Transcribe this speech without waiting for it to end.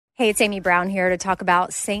Hey, it's Amy Brown here to talk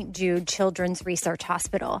about St. Jude Children's Research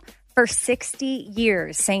Hospital. For 60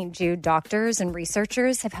 years, St. Jude doctors and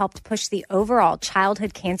researchers have helped push the overall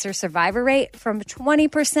childhood cancer survivor rate from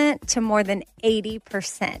 20% to more than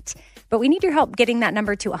 80%. But we need your help getting that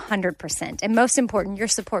number to 100%. And most important, your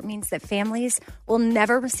support means that families will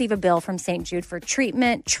never receive a bill from St. Jude for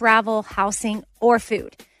treatment, travel, housing, or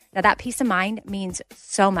food. Now, that peace of mind means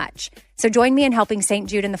so much. So join me in helping St.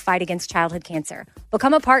 Jude in the fight against childhood cancer.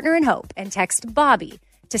 Become a partner in hope and text Bobby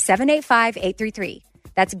to 785-833.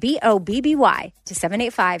 That's BOBBY to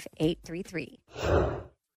 785-833.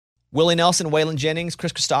 Willie Nelson, Waylon Jennings,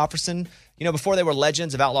 Chris Christopherson. You know, before they were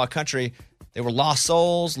legends of outlaw country, they were lost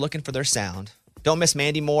souls looking for their sound. Don't miss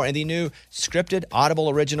Mandy Moore and the new scripted Audible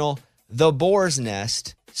original, The Boar's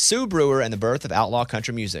Nest, Sue Brewer and the Birth of Outlaw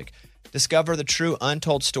Country Music. Discover the true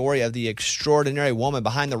untold story of the extraordinary woman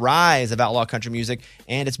behind the rise of outlaw country music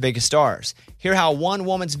and its biggest stars. Hear how one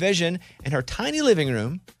woman's vision in her tiny living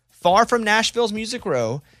room, far from Nashville's Music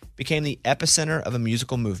Row, became the epicenter of a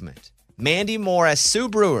musical movement. Mandy Moore as Sue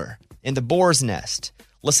Brewer in The Boar's Nest.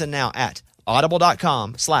 Listen now at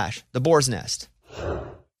audible.com/The Boar's Nest.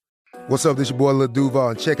 What's up, this your boy Lil Duval,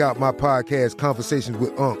 and check out my podcast, Conversations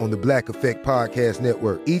with Unc, on the Black Effect Podcast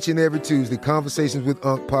Network. Each and every Tuesday, Conversations with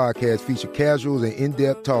Unc podcast feature casuals and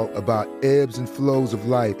in-depth talk about ebbs and flows of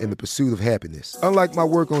life and the pursuit of happiness. Unlike my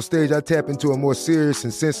work on stage, I tap into a more serious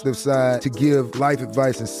and sensitive side to give life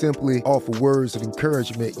advice and simply offer words of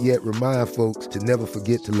encouragement, yet remind folks to never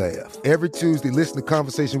forget to laugh. Every Tuesday, listen to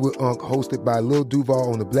Conversation with Unc, hosted by Lil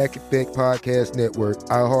Duval on the Black Effect Podcast Network,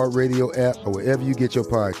 iHeartRadio app, or wherever you get your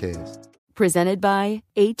podcasts. Presented by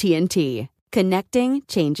AT&T. Connecting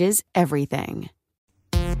changes everything.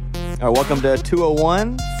 All right, welcome to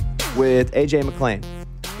 201 with AJ McClain.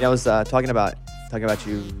 Yeah, I was talking about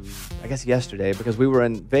you, I guess, yesterday, because we were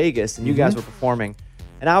in Vegas and you guys were performing,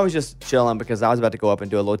 and I was just chilling because I was about to go up and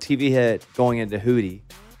do a little TV hit going into Hootie,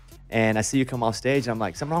 and I see you come off stage, and I'm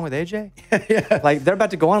like, something wrong with AJ? Yeah. Like, they're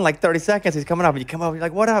about to go on in like 30 seconds. He's coming up, and you come up, and you're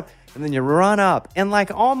like, what up? And then you run up, and like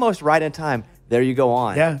almost right in time, there you go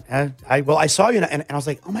on. Yeah. I saw you and I was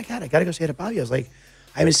like, oh my God, I got to go say hi to Bobby. I was like,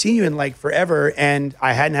 I haven't seen you in like forever. And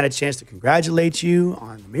I hadn't had a chance to congratulate you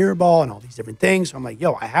on the Mirror Ball and all these different things. So I'm like,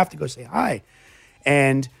 yo, I have to go say hi.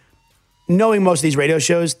 And knowing most of these radio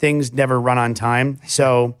shows, things never run on time.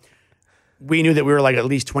 So we knew that we were like at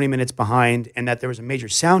least 20 minutes behind and that there was a major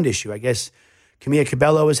sound issue. I guess Camila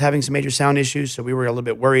Cabello was having some major sound issues. So we were a little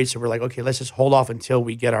bit worried. So we're like, okay, let's just hold off until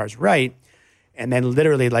we get ours right. And then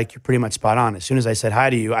literally, like, you're pretty much spot on. As soon as I said hi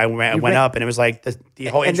to you, I went up, and it was like the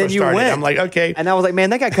whole intro started. Went. I'm like, okay. And I was like, man,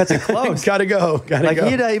 that guy cuts it close. Gotta go. Like,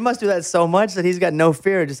 he must do that so much that he's got no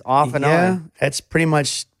fear, just off and on. Yeah, that's pretty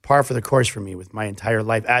much par for the course for me with my entire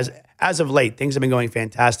life. As of late, things have been going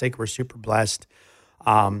fantastic. We're super blessed.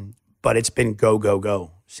 But it's been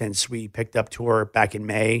go since we picked up tour back in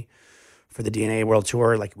May for the DNA World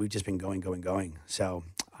Tour. Like, we've just been going. So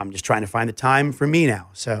I'm just trying to find the time for me now.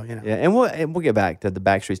 So, you know. Yeah, and we'll get back to the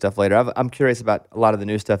Backstreet stuff later. I'm curious about a lot of the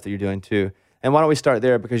new stuff that you're doing too. And why don't we start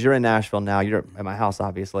there? Because you're in Nashville now. You're at my house,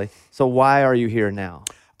 obviously. So why are you here now?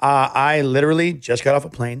 I literally just got off a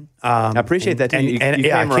plane. I appreciate that. You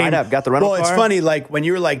came right up, got the rental car. Well, it's funny. Like when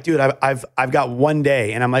you were like, dude, I've got one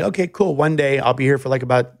day, and I'm like, okay, cool. One day I'll be here for like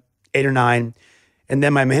about 8 or 9, and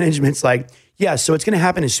then my management's like, yeah, so it's going to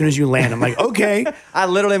happen as soon as you land. I'm like, okay. I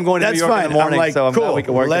literally am going to New York in the morning, I'm like, so I'm cool, glad we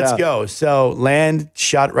can work let's it out. go. So land,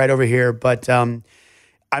 shot right over here. But I'm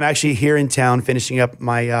actually here in town finishing up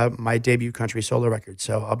my debut country solo record.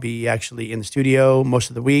 So I'll be actually in the studio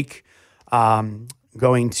most of the week,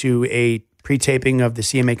 going to a pre-taping of the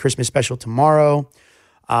CMA Christmas special tomorrow.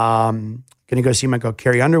 Going to go see my girl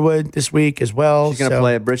Carrie Underwood this week as well. She's going to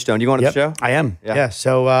play at Bridgestone. You going to the show? I am. Yeah.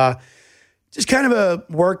 So just kind of a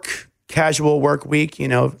casual work week, you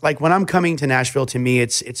know, like when I'm coming to Nashville, to me,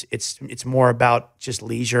 it's more about just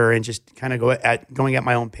leisure and just kind of going at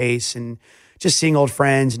my own pace and just seeing old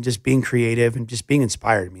friends and just being creative and just being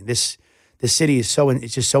inspired. I mean, this city is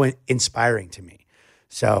it's just so inspiring to me.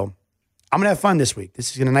 So I'm going to have fun this week.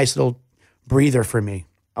 This is a nice little breather for me.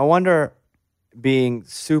 I wonder, being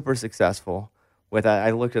super successful with,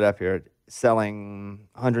 I looked it up here, selling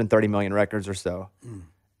 130 million records or so,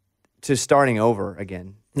 to starting over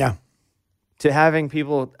again. Yeah. To having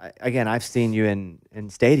people, again, I've seen you in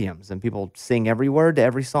stadiums and people sing every word to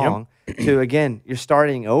every song, to, again, you're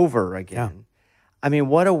starting over again. Yeah. I mean,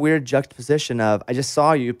 what a weird juxtaposition of, I just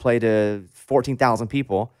saw you play to 14,000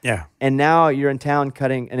 people. Yeah. And now you're in town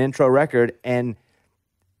cutting an intro record and,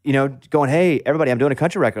 you know, going, hey, everybody, I'm doing a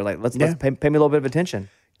country record. Like, let's pay me a little bit of attention.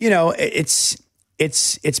 You know, it's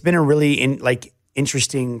been a really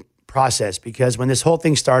interesting process because when this whole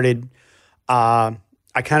thing started,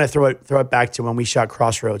 I kind of throw it back to when we shot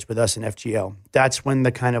Crossroads with us in FGL. That's when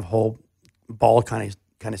the kind of whole ball kind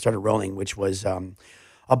of started rolling, which was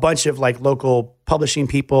a bunch of like local publishing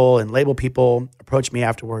people and label people approached me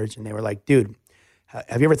afterwards, and they were like, "Dude,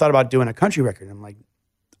 have you ever thought about doing a country record?" And I'm like,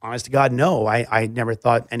 "Honest to God, no. I never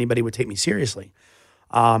thought anybody would take me seriously."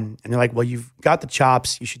 And they're like, "Well, you've got the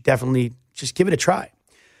chops. You should definitely just give it a try."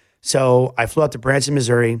 So I flew out to Branson,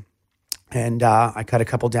 Missouri, and I cut a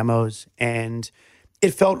couple demos, and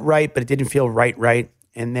it felt right, but it didn't feel right.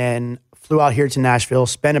 And then flew out here to Nashville,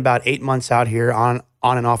 spent about 8 months out here on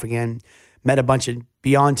and off again, met a bunch of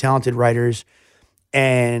beyond talented writers,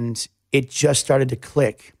 and it just started to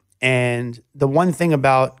click. And the one thing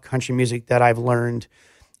about country music that I've learned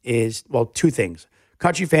is, well, two things.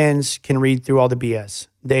 Country fans can read through all the BS.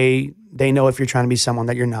 They know if you're trying to be someone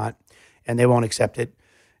that you're not, and they won't accept it.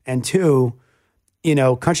 And two,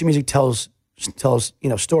 country music tells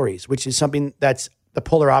stories, which is something that's the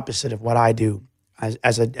polar opposite of what I do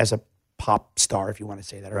as a pop star, if you want to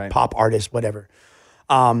say that, or right. Pop artist, whatever.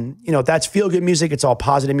 That's feel good music. It's all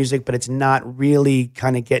positive music, but it's not really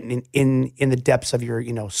kind of getting in the depths of your,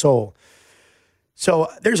 soul. So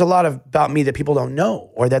there's a lot about me that people don't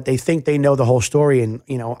know, or that they think they know the whole story. And,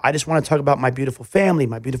 I just want to talk about my beautiful family,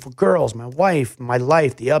 my beautiful girls, my wife, my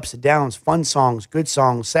life, the ups and downs, fun songs, good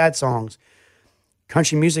songs, sad songs.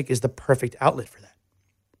 Country music is the perfect outlet for that.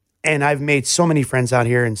 And I've made so many friends out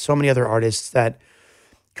here and so many other artists that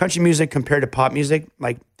country music compared to pop music,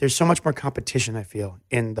 like there's so much more competition, I feel,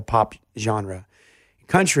 in the pop genre.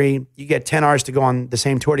 Country, you get 10 artists to go on the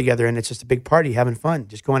same tour together, and it's just a big party, having fun,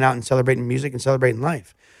 just going out and celebrating music and celebrating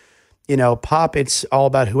life. Pop, it's all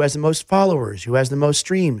about who has the most followers, who has the most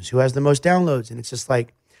streams, who has the most downloads. And it's just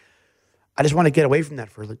like, I just want to get away from that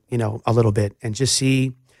for, a little bit and just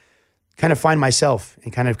kind of find myself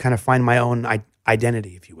and kind of find my own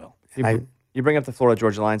identity, if you will. You bring up the Florida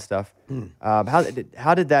Georgia Line stuff. How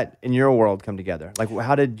did that in your world come together? Like,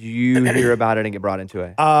 how did you hear about it and get brought into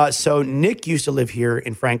it? So Nick used to live here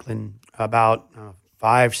in Franklin about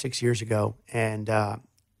 5-6 years ago, and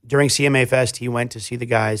during CMA Fest, he went to see the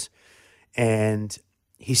guys, and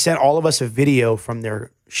he sent all of us a video from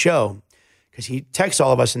their show because he texts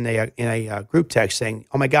all of us in a group text saying,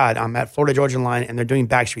 "Oh my God, I'm at Florida Georgia Line, and they're doing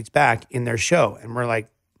Backstreet's Back in their show," and we're like,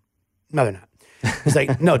 "No, they're not." He's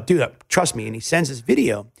like, "No, dude, trust me." And he sends this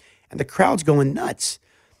video, and the crowd's going nuts.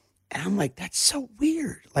 And I'm like, that's so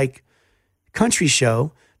weird. Like, country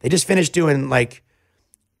show, they just finished doing like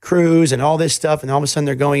Cruise and all this stuff, and all of a sudden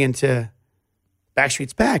they're going into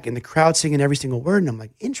Backstreet's Back, and the crowd singing every single word. And I'm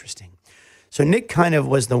like, interesting. So Nick kind of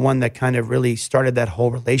was the one that kind of really started that whole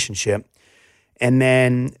relationship. And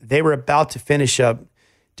then they were about to finish up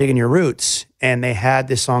Digging Your Roots, and they had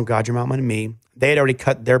this song, God, Your Mama and Me. They had already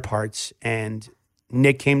cut their parts, and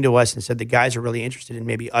Nick came to us and said the guys are really interested in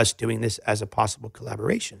maybe us doing this as a possible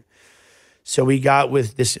collaboration. So we got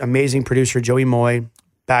with this amazing producer, Joey Moy,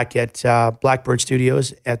 back at Blackbird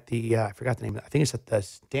Studios at the, I forgot the name of it. I think it's at the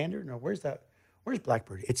Standard. No, where's that? Where's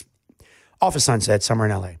Blackbird? It's off of Sunset, somewhere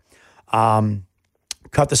in LA.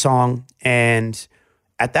 Cut the song, and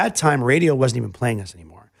at that time, radio wasn't even playing us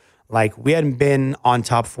anymore. Like, we hadn't been on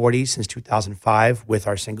top 40 since 2005 with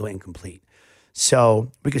our single Incomplete.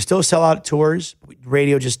 So we could still sell out tours.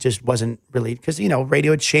 Radio just wasn't really, because,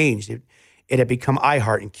 radio had changed. It had become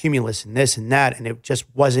iHeart and Cumulus and this and that, and it just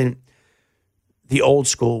wasn't the old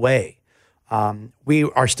school way. We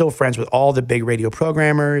are still friends with all the big radio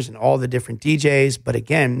programmers and all the different DJs, but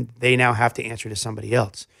again, they now have to answer to somebody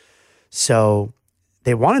else. So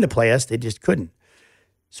they wanted to play us, they just couldn't.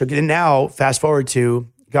 So now, fast forward to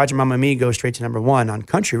God, Your Mama and Me goes straight to #1 on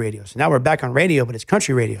country radio. So now we're back on radio, but it's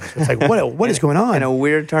country radio. So it's like, what is going on? In a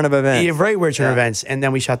weird turn of events. Yeah, very weird turn of events. And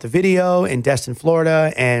then we shot the video in Destin,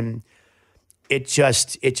 Florida, and it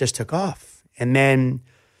just took off. And then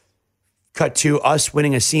cut to us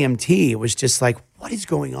winning a CMT. It was just like, what is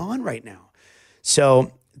going on right now?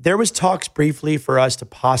 So there was talks briefly for us to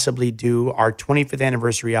possibly do our 25th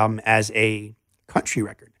anniversary album as a country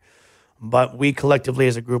record. But we collectively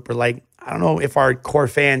as a group were like, I don't know if our core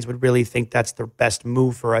fans would really think that's the best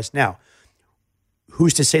move for us now.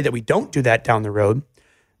 Who's to say that we don't do that down the road?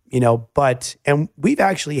 And we've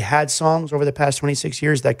actually had songs over the past 26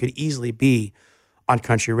 years that could easily be on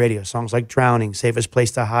country radio. Songs like Drowning, Safest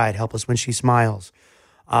Place to Hide, Help Us When She Smiles.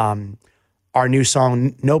 Our new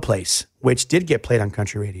song, No Place, which did get played on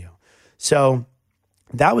country radio. So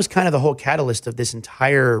that was kind of the whole catalyst of this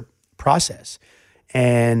entire process.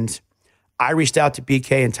 And I reached out to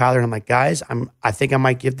BK and Tyler, and I'm like, guys, I think I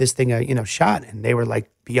might give this thing a shot. And they were like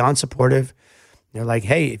beyond supportive. They're like,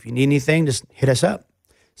 hey, if you need anything, just hit us up.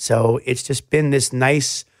 So it's just been this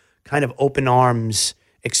nice kind of open arms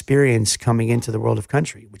experience coming into the world of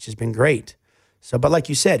country, which has been great. So, but like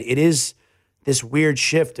you said, it is this weird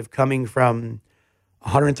shift of coming from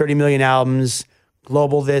 130 million albums,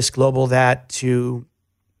 global this, global that, to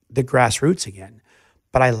the grassroots again.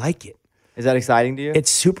 But I like it. Is that exciting to you? It's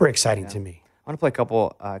super exciting to me. I want to play a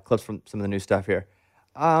couple clips from some of the new stuff here.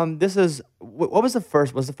 This is, what was the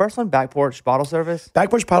first? Was the first one Back Porch Bottle Service? Back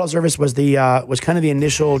Porch Bottle Service was was kind of the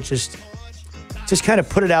initial, just kind of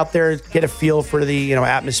put it out there, get a feel for the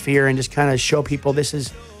atmosphere, and just kind of show people this is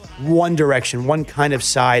one direction, one kind of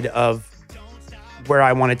side of where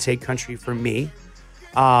I want to take country for me.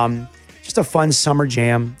 Just a fun summer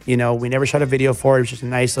jam. We never shot a video for it. It was just a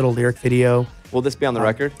nice little lyric video. Will this be on the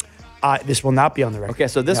record? This will not be on the record. Okay,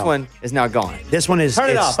 so this one is now gone. This one is... Turn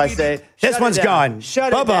it off, I say. This one's gone.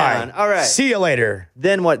 Shut it Bye-bye. down. All right. See you later.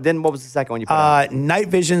 Then what was the second one you put out? Night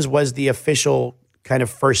Visions was the official kind of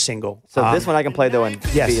first single. So this one I can play though and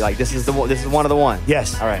yes. be like, this is one of the ones.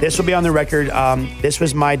 Yes. All right. This will be on the record. This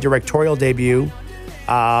was my directorial debut.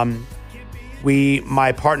 My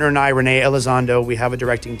partner and I, Renee Elizondo, we have a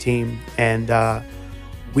directing team, and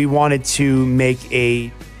we wanted to make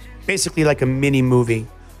basically like a mini movie.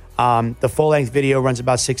 The full-length video runs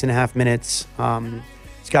about 6.5 minutes.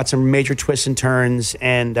 It's got some major twists and turns,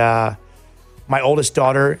 and my oldest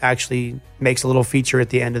daughter actually makes a little feature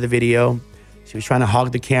at the end of the video. She was trying to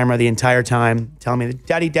hog the camera the entire time, telling me,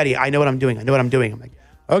 Daddy, I know what I'm doing. I'm like,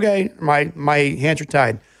 okay, my hands are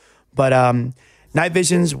tied. But Night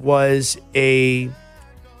Visions was to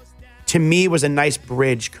me, was a nice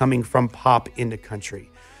bridge coming from pop into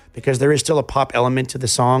country, because there is still a pop element to the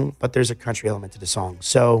song, but there's a country element to the song.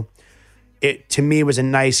 So it, to me, was a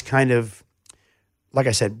nice kind of, like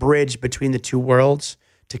I said, bridge between the two worlds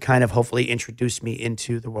to kind of hopefully introduce me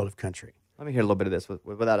into the world of country. Let me hear a little bit of this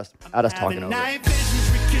without us talking over it. Night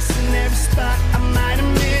visions, we're kissing every spot I might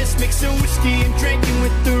have missed. Mixing whiskey and drinking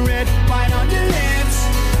with the red wine on your lips.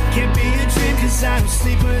 Can't be a dream 'cause I don't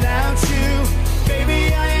sleep without you.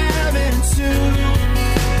 Baby, I am into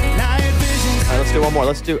night visions. All right, let's do one more.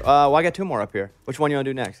 Let's do, I got two more up here. Which one you want to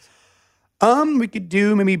do next? We could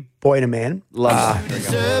do maybe Boy and a Man. Love it. It's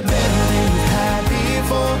a better than you had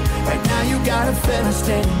before. Right now you got a fella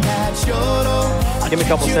standing at your door. Give me a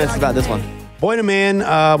couple sentences about this one. Boy and a Man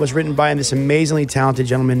was written by this amazingly talented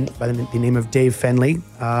gentleman by the name of Dave Fenley,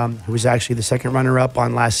 who was actually the second runner-up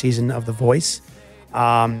on last season of The Voice.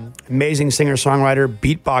 Amazing singer-songwriter,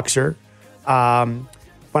 beatboxer.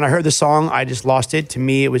 When I heard the song, I just lost it. To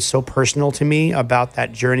me, it was so personal to me about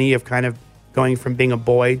that journey of kind of going from being a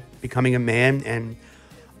boy, becoming a man. And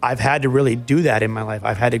I've had to really do that in my life.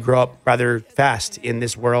 I've had to grow up rather fast in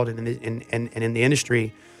this world and in the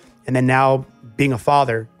industry. And then now being a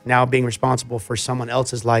father, now being responsible for someone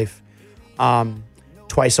else's life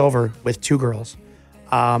twice over with two girls.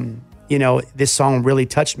 This song really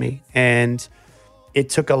touched me. And it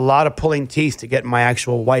took a lot of pulling teeth to get my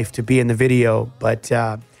actual wife to be in the video, but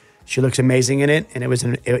she looks amazing in it. And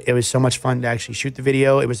it was so much fun to actually shoot the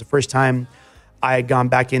video. It was the first time I had gone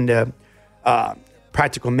back into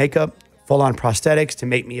practical makeup, full-on prosthetics to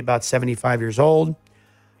make me about 75 years old.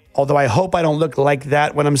 Although I hope I don't look like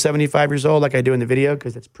that when I'm 75 years old, like I do in the video,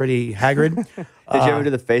 because it's pretty haggard. Did you ever do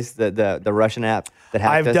the face, the Russian app?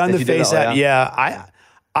 I've done the face app. Yeah,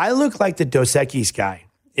 I look like the Dos Equis guy.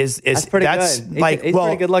 That's pretty good. He's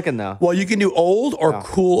pretty good looking though. Well, you can do old or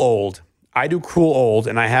cool old. I do cool old,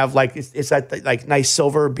 and I have it's that like nice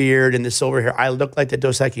silver beard and the silver hair. I look like the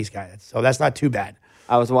Dos Equis guy, so that's not too bad.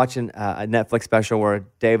 I was watching a Netflix special where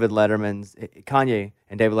Kanye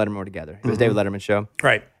and David Letterman were together. It was David Letterman's show.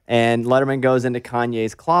 Right. And Letterman goes into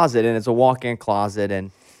Kanye's closet, and it's a walk-in closet,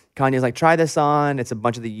 and Kanye's like, try this on. It's a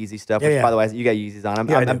bunch of the Yeezy stuff, which, by the way, you got Yeezys on.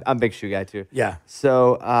 I'm a big shoe guy, too. Yeah.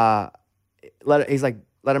 So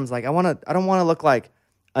Letterman's like, I don't want to look like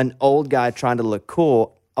an old guy trying to look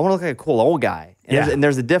cool. I want to look like a cool old guy. And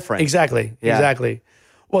there's a difference. Exactly. Yeah. Exactly.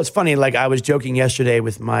 Well, it's funny. Like I was joking yesterday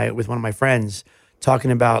with one of my friends,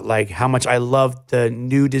 talking about like how much I love the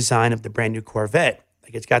new design of the brand new Corvette.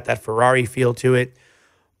 Like it's got that Ferrari feel to it.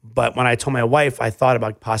 But when I told my wife I thought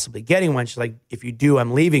about possibly getting one, she's like, if you do,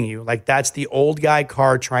 I'm leaving you. Like that's the old guy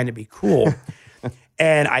car trying to be cool.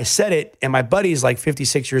 And I said it, and my buddy's like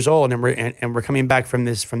 56 years old, and we're coming back from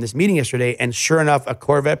this meeting yesterday, and sure enough, a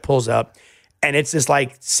Corvette pulls up, and it's this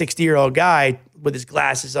like 60-year-old guy with his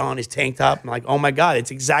glasses on, his tank top. I'm like, oh my God, it's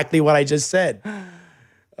exactly what I just said.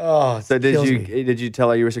 Oh, so did you tell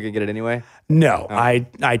her you were still gonna get it anyway? No, I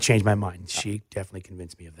changed my mind. She definitely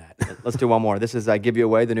convinced me of that. Let's do one more. This is Give You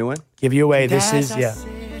Away, the new one. Give You Away. This is a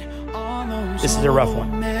rough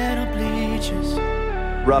one.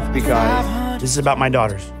 Rough because This is about my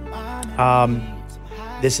daughters.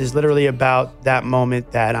 This is literally about that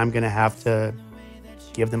moment that I'm going to have to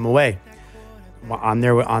give them away on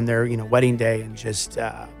their wedding day, and just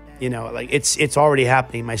like it's already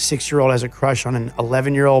happening. My 6-year-old has a crush on an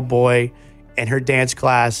 11-year-old boy in her dance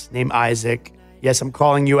class named Isaac. Yes, I'm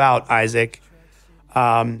calling you out, Isaac.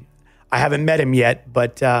 I haven't met him yet,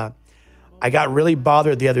 but I got really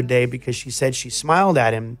bothered the other day because she said she smiled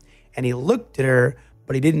at him and he looked at her,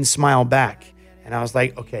 but he didn't smile back. And I was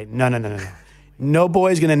like, okay, no. No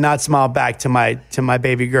boy's gonna not smile back to my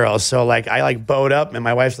baby girl. So I bowed up, and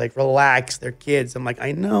my wife's like, relax, they're kids. I'm like,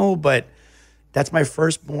 I know, but that's my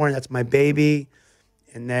firstborn, that's my baby.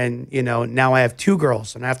 And then, now I have 2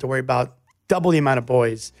 girls, and I have to worry about double the amount of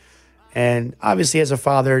boys. And obviously, as a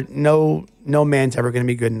father, no man's ever gonna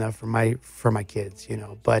be good enough for my kids,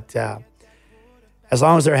 But as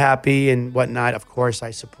long as they're happy and whatnot, of course I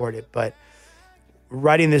support it. But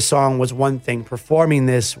writing this song was one thing. Performing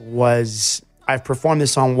this was. I've performed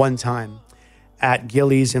this song one time at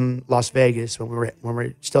Gillies in Las Vegas when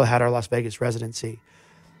we still had our Las Vegas residency,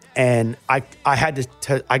 and I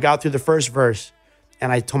got through the first verse, and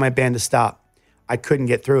I told my band to stop. I couldn't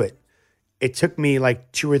get through it. It took me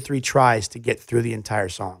 2 or 3 tries to get through the entire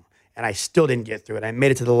song, and I still didn't get through it. I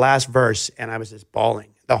made it to the last verse, and I was just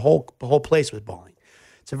bawling. The whole place was bawling.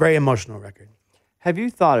 It's a very emotional record. Have you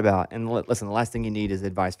thought about? And listen, the last thing you need is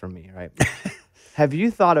advice from me, right? Have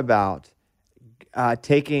you thought about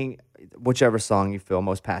taking whichever song you feel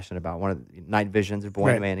most passionate about, one of the Night Visions or Boy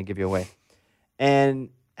and Man, and Give You Away, and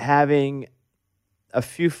having a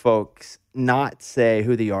few folks not say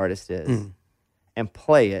who the artist is and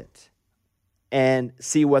play it and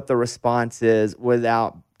see what the response is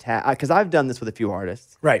without because I've done this with a few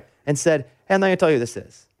artists, right? And said, "Hey, I'm not gonna tell you who this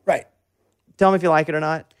is, right? Tell me if you like it or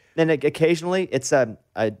not." Then occasionally it's a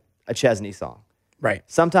Chesney song, right?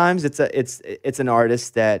 Sometimes it's an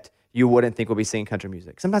artist that you wouldn't think would be singing country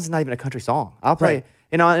music. Sometimes it's not even a country song. I'll play,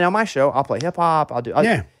 and on my show, I'll play hip hop.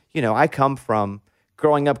 I come from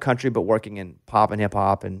growing up country, but working in pop and hip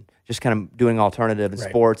hop, and just kind of doing alternative and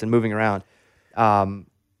sports and moving around.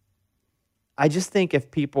 I just think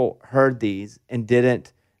if people heard these and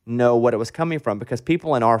didn't know what it was coming from, because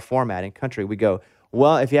people in our format in country, we go,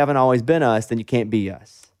 well, if you haven't always been us, then you can't be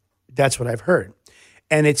us. That's what I've heard.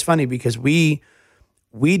 And it's funny because we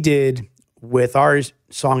did, with our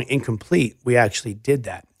song Incomplete, we actually did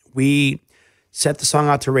that. We sent the song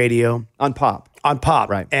out to radio. On pop,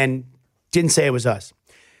 right. And didn't say it was us.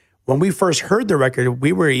 When we first heard the record,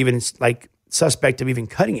 we were even suspect of even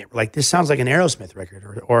cutting it. We're like, this sounds like an Aerosmith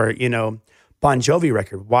record or Bon Jovi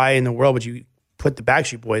record. Why in the world would you put the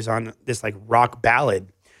Backstreet Boys on this rock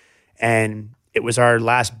ballad? And it was our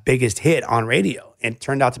last biggest hit on radio, and it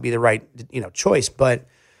turned out to be the right choice. But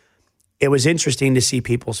it was interesting to see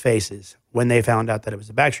people's faces when they found out that it was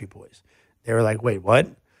the Backstreet Boys. They were like, wait, what?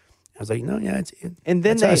 I was like, no, yeah, and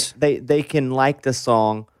then they can like the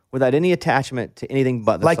song without any attachment to anything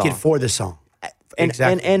but the song. Like it for the song.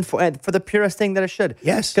 Exactly. And for the purest thing that it should.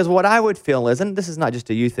 Yes. Because what I would feel is, and this is not just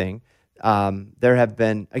a you thing, there have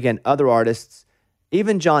been, again, other artists,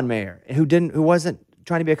 even John Mayer, who wasn't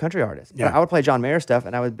trying to be a country artist. Yeah. I would play John Mayer stuff,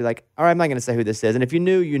 and I would be like, all right, I'm not going to say who this is. And if you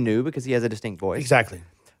knew, you knew, because he has a distinct voice. Exactly.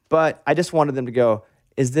 But I just wanted them to go,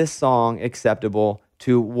 is this song acceptable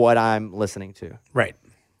to what I'm listening to? Right.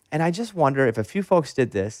 And I just wonder if a few folks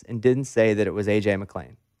did this and didn't say that it was A.J.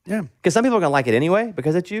 McLean. Yeah. Because some people are going to like it anyway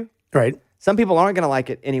because it's you. Right. Some people aren't going to like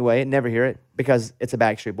it anyway and never hear it because it's a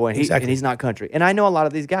Backstreet Boy and, and he's not country. And I know a lot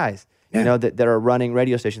of these guys, that are running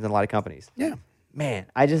radio stations in a lot of companies. Yeah. Man,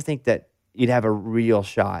 I just think that you'd have a real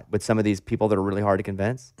shot with some of these people that are really hard to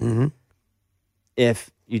convince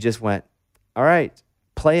if you just went, all right,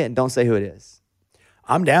 play it and don't say who it is.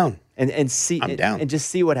 I'm down. And see, I'm down. And just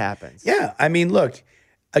see what happens. Yeah. I mean, look,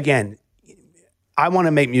 again, I want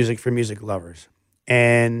to make music for music lovers.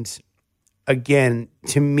 And again,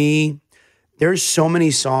 to me, there's so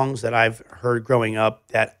many songs that I've heard growing up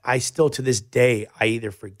that I still, to this day, I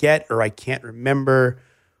either forget or I can't remember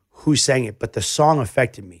who sang it, but the song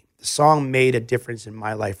affected me. The song made a difference in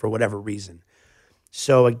my life for whatever reason.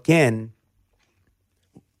 So again,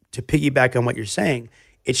 to piggyback on what you're saying,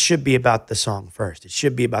 it should be about the song first. It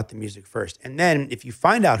should be about the music first. And then if you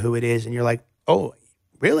find out who it is and you're like, oh,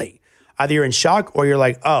 really? Either you're in shock or you're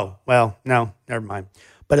like, oh, well, no, never mind.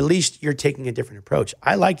 But at least you're taking a different approach.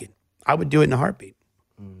 I like it. I would do it in a heartbeat.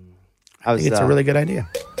 I think it's a really good idea.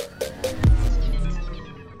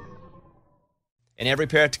 In every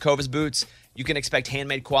pair of Tecovas boots, you can expect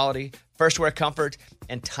handmade quality, first wear comfort,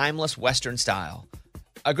 and timeless Western style.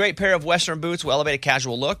 A great pair of Western boots will elevate a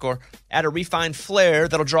casual look or add a refined flair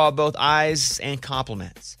that'll draw both eyes and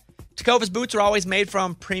compliments. Tecovas boots are always made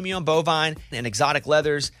from premium bovine and exotic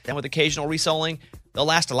leathers, and with occasional resoling, they'll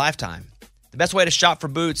last a lifetime. The best way to shop for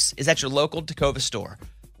boots is at your local Tecovas store,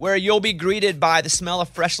 where you'll be greeted by the smell of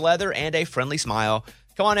fresh leather and a friendly smile.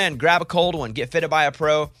 Come on in, grab a cold one, get fitted by a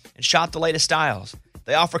pro, and shop the latest styles.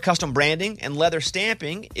 They offer custom branding and leather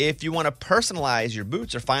stamping if you want to personalize your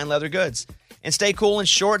boots or fine leather goods. And stay cool in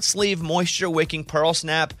short sleeve, moisture wicking pearl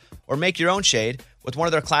snap, or make your own shade with one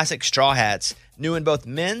of their classic straw hats, new in both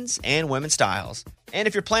men's and women's styles. And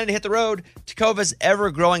if you're planning to hit the road, Tecovas'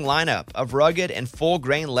 ever-growing lineup of rugged and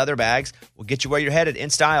full-grain leather bags will get you where you're headed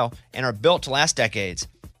in style and are built to last decades.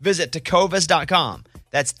 Visit Tecovas.com.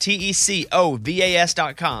 That's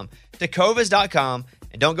Tecovas.com. Tecovas.com.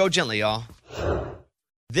 And don't go gently, y'all.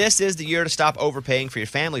 This is the year to stop overpaying for your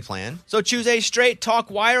family plan. So choose a Straight Talk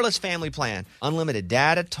Wireless family plan. Unlimited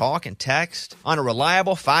data, talk, and text on a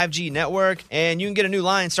reliable 5G network. And you can get a new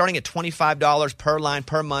line starting at $25 per line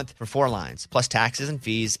per month for 4 lines, plus taxes and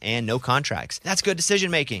fees and no contracts. That's good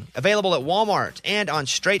decision making. Available at Walmart and on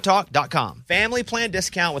straighttalk.com. Family plan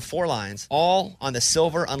discount with 4 lines, all on the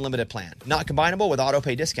Silver Unlimited plan. Not combinable with auto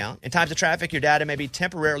pay discount. In times of traffic, your data may be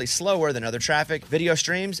temporarily slower than other traffic. Video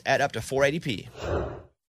streams at up to 480p.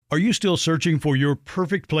 Are you still searching for your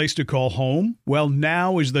perfect place to call home? Well,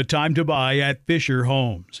 now is the time to buy at Fisher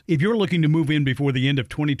Homes. If you're looking to move in before the end of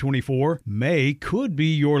 2024, May could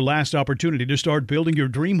be your last opportunity to start building your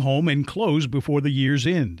dream home and close before the year's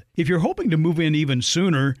end. If you're hoping to move in even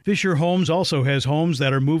sooner, Fisher Homes also has homes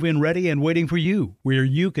that are move-in ready and waiting for you, where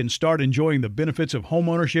you can start enjoying the benefits of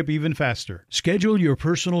homeownership even faster. Schedule your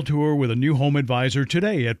personal tour with a new home advisor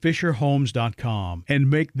today at FisherHomes.com and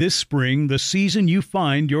make this spring the season you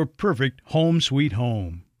find your perfect home sweet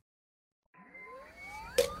home.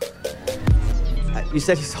 You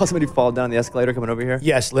said you saw somebody fall down the escalator coming over here?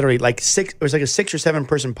 Yes, literally it was like a 6 or 7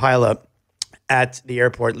 person pileup at the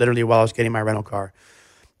airport, literally while I was getting my rental car.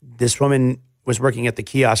 This woman was working at the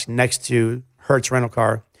kiosk next to Hertz rental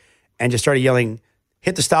car and just started yelling,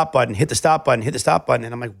 hit the stop button, hit the stop button, hit the stop button.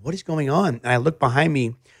 And I'm like, what is going on? And I looked behind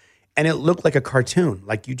me and it looked like a cartoon.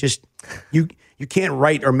 Like you can't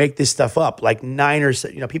write or make this stuff up. Like 9 or so,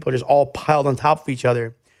 people are just all piled on top of each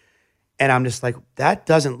other. And I'm just like, that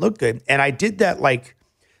doesn't look good. And I did that, like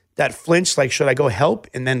that flinch, like, should I go help?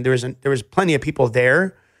 And then there was plenty of people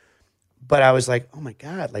there, but I was like, oh my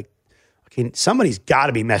God, like, okay, somebody's got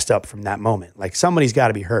to be messed up from that moment. Like somebody's got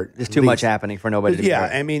to be hurt. There's too much happening for nobody to be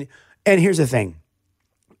hurt. I mean, and here's the thing.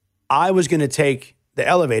 I was going to take the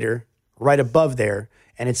elevator right above there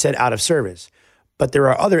and it said out of service. But there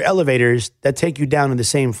are other elevators that take you down to the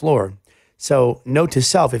same floor. So note to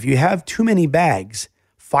self, if you have too many bags,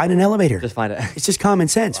 find an elevator. Just find it. It's just common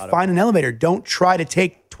sense. Find an elevator. Don't try to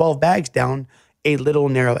take 12 bags down a little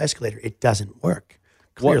narrow escalator. It doesn't work.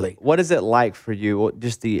 Clearly. What is it like for you,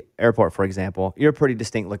 just the airport, for example? You're a pretty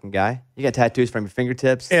distinct looking guy. You got tattoos from your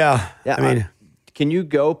fingertips. Yeah. I mean, can you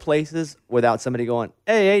go places without somebody going,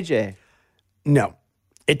 hey, AJ? No.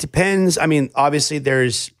 It depends. I mean, obviously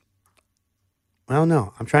no.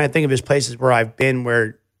 I'm trying to think of his places where I've been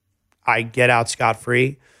where I get out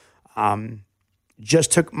scot-free.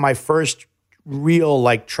 Just took my first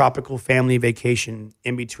real tropical family vacation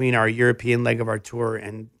in between our European leg of our tour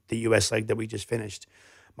and the U.S. leg that we just finished.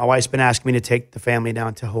 My wife's been asking me to take the family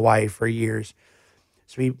down to Hawaii for years.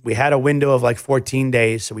 So we had a window of 14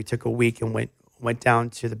 days. So we took a week and went down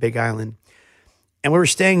to the Big Island. And we were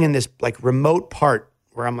staying in this remote part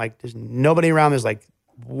where I'm like, there's nobody around. There's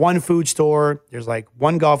one food store. There's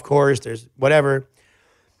one golf course. There's whatever.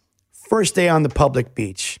 First day on the public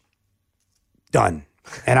beach. Done.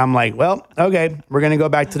 And I'm like, well, okay, we're going to go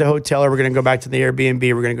back to the hotel or we're going to go back to the Airbnb.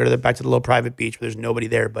 We're going to go back to the little private beach where there's nobody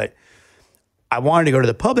there. But I wanted to go to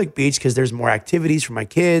the public beach because there's more activities for my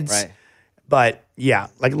kids. Right. But yeah,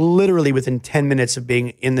 literally within 10 minutes of being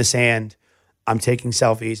in the sand, I'm taking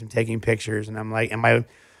selfies, I'm taking pictures. And I'm like, and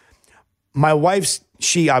my wife's,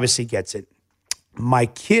 she obviously gets it. My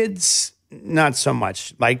kids, not so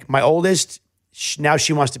much. My oldest, now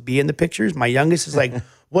she wants to be in the pictures. My youngest is like,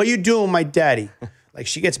 what are you doing, my daddy?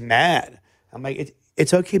 She gets mad. I'm like,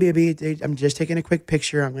 it's okay, baby. I'm just taking a quick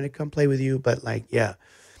picture. I'm going to come play with you. But yeah,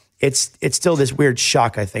 it's still this weird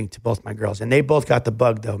shock, I think, to both my girls. And they both got the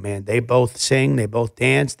bug, though, man. They both sing. They both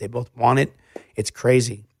dance. They both want it. It's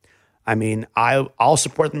crazy. I mean, I'll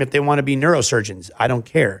support them if they want to be neurosurgeons. I don't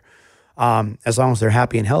care, as long as they're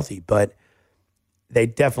happy and healthy. But they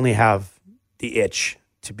definitely have the itch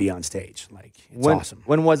to be on stage. It's awesome.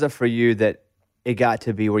 When was it for you that it got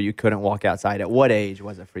to be where you couldn't walk outside? At what age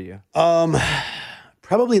was it for you?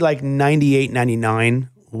 Probably 98, 99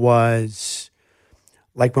 was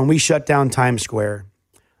when we shut down Times Square.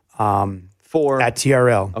 at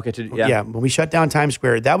TRL. Okay, yeah. When we shut down Times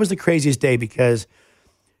Square, that was the craziest day because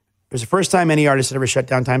it was the first time any artist had ever shut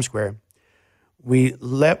down Times Square. We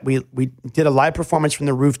did a live performance from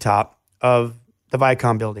the rooftop of the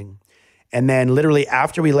Viacom building. And then literally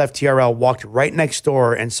after we left TRL, walked right next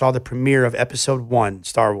door and saw the premiere of Episode 1,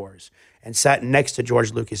 Star Wars, and sat next to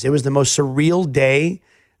George Lucas. It was the most surreal day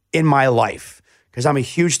in my life because I'm a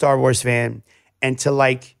huge Star Wars fan. And to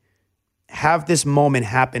like have this moment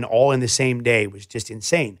happen all in the same day was just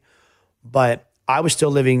insane. But I was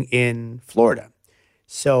still living in Florida.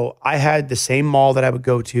 So I had the same mall that I would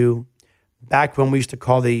go to back when we used to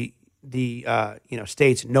call the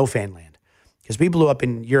states no fan land, because we blew up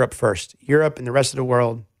in Europe first, Europe and the rest of the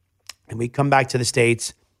world, and we come back to the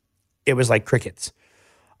States, it was like crickets.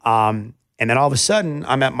 And then all of a sudden,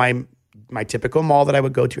 I'm at my typical mall that I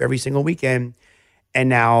would go to every single weekend, and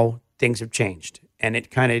now things have changed, and it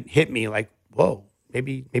kind of hit me like, whoa,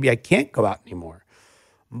 maybe I can't go out anymore.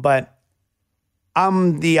 But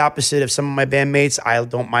I'm the opposite of some of my bandmates. I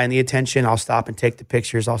don't mind the attention. I'll stop and take the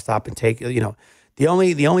pictures. I'll stop and take, the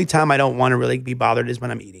only time I don't want to really be bothered is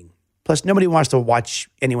when I'm eating. Plus, nobody wants to watch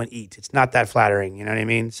anyone eat. It's not that flattering, you know what I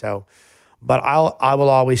mean? So, but I will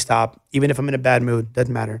always stop, even if I'm in a bad mood,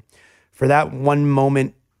 doesn't matter. For that one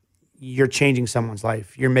moment, you're changing someone's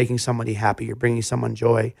life. You're making somebody happy. You're bringing someone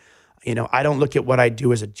joy. I don't look at what I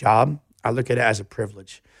do as a job. I look at it as a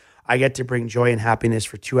privilege. I get to bring joy and happiness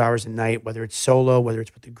for 2 hours a night, whether it's solo, whether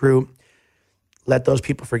it's with the group. Let those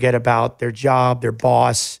people forget about their job, their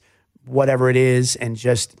boss, whatever it is, and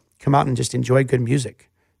just come out and just enjoy good music.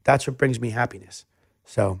 That's what brings me happiness.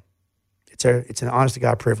 So it's an honest to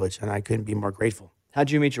God privilege, and I couldn't be more grateful.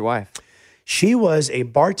 How'd you meet your wife? She was a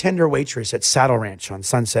bartender waitress at Saddle Ranch on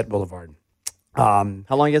Sunset Boulevard. How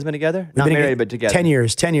long you guys been together? Not married, but together. 10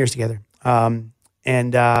 years together.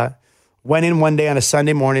 Went in one day on a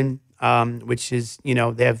Sunday morning, which is,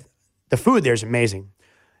 they have, the food there is amazing.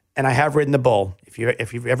 And I have ridden the bull. If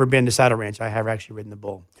you've ever been to Saddle Ranch, I have actually ridden the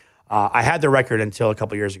bull. I had the record until a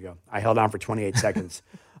couple years ago. I held on for 28 seconds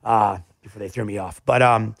before they threw me off.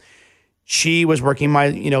 But she was working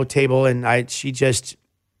my, table, and she just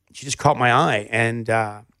caught my eye. And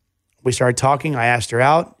we started talking. I asked her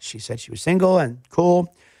out. She said she was single and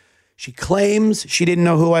cool. She claims she didn't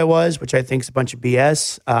know who I was, which I think is a bunch of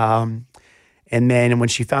BS. And then when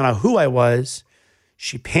she found out who I was,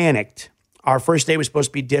 she panicked. Our first date was supposed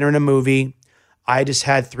to be dinner and a movie. I just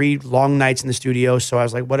had 3 long nights in the studio. So I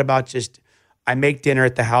was like, what about I make dinner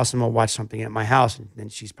at the house and we'll watch something at my house. And then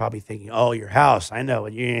she's probably thinking, oh, your house. I know.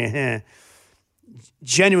 Yeah.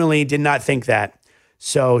 Genuinely did not think that.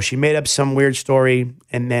 So she made up some weird story,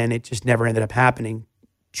 and then it just never ended up happening.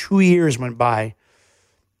 2 years went by.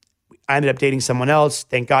 I ended up dating someone else.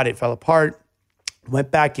 Thank God it fell apart. Went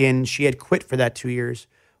back in. She had quit for that 2 years.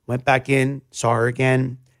 Went back in, saw her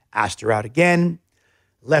again, asked her out again,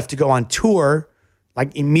 left to go on tour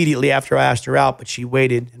like immediately after I asked her out, but she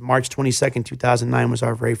waited. And March 22nd, 2009 was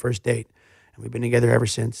our very first date. And we've been together ever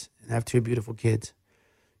since and have 2 beautiful kids.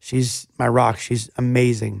 She's my rock. She's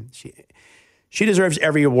amazing. She deserves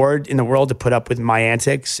every award in the world to put up with my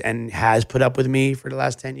antics, and has put up with me for the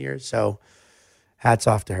last 10 years. So hats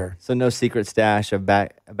off to her. So no secret stash of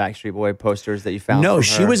Backstreet Boy posters that you found? No, from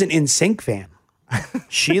she her? was an NSYNC fan.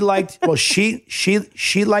 She liked,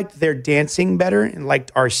 she liked their dancing better and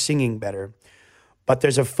liked our singing better. But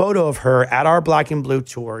there's a photo of her at our Black and Blue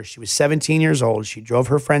tour. She was 17 years old. She drove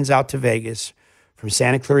her friends out to Vegas from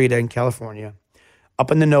Santa Clarita in California, up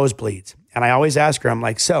in the nosebleeds. And I always ask her, I'm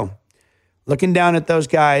like, so looking down at those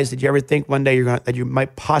guys, did you ever think one day that you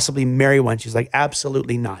might possibly marry one? She's like,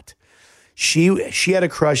 absolutely not. She had a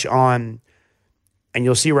crush on, and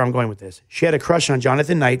you'll see where I'm going with this. She had a crush on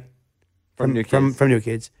Jonathan Knight from New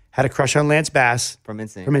Kids. Had a crush on Lance Bass from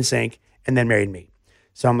NSYNC, and then married me.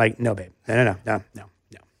 So I'm like, no, babe, no.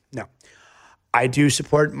 I do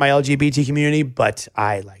support my LGBT community, but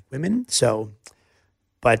I like women. So,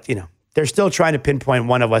 but they're still trying to pinpoint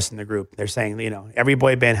one of us in the group. They're saying, every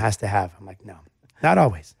boy band has to have. I'm like, no, not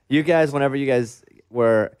always. You guys, whenever you guys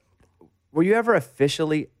were you ever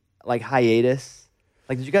officially like hiatus?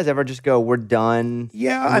 Like, did you guys ever just go, we're done?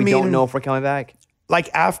 Yeah, we don't know if we're coming back? Like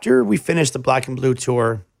after we finished the Black and Blue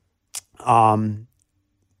tour,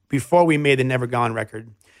 before we made the Never Gone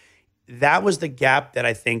record, that was the gap that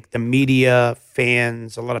I think the media,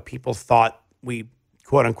 fans, a lot of people thought we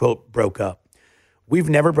quote unquote broke up. We've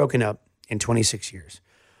never broken up in 26 years,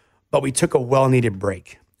 but we took a well-needed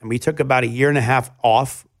break, and we took about 1.5 years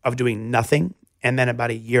off of doing nothing, and then about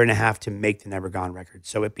 1.5 years to make the Never Gone record.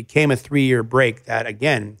 So it became a 3-year break that,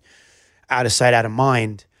 again, out of sight, out of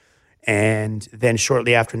mind. And then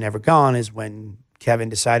shortly after Never Gone is when Kevin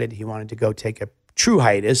decided he wanted to go take a true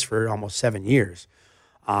hiatus for almost 7 years.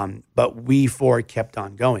 But we four kept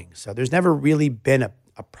on going. So there's never really been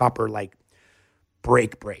a proper like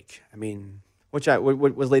break. I mean, Which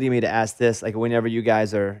was leading me to ask this, like whenever you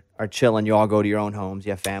guys are chilling, you all go to your own homes,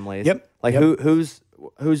 you have families. Yep. Like Yep. who's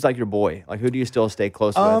like your boy? Like who do you still stay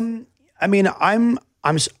close with? I mean, I'm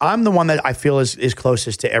the one that I feel is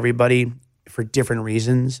closest to everybody for different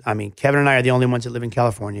reasons. I mean, Kevin and I are the only ones that live in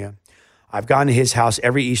California. I've gone to his house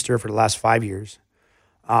every Easter for the last 5 years.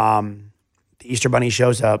 The Easter Bunny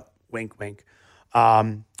shows up, wink, wink.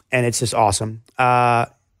 And it's just awesome.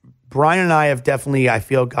 Brian and I have definitely, I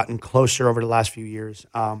feel, gotten closer over the last few years.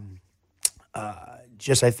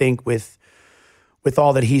 Just I think with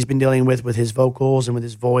all that he's been dealing with his vocals and with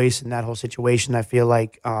his voice and that whole situation, I feel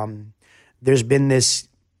like there's been this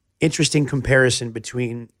interesting comparison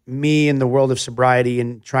between me and the world of sobriety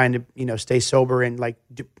and trying to, stay sober and like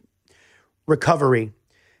recovery,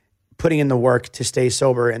 putting in the work to stay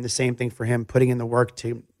sober, and the same thing for him, putting in the work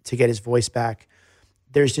to get his voice back.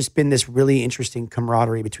 There's just been this really interesting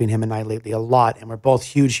camaraderie between him and I lately, a lot. And we're both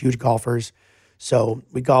huge golfers. So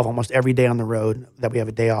we golf almost every day on the road that we have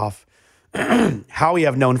a day off. Howie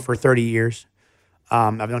I've known for 30 years.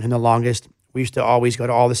 I've known him the longest. We used to always go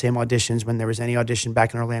to all the same auditions. When there was any audition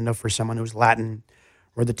back in Orlando for someone who was Latin,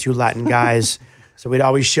 we're the two Latin guys. So we'd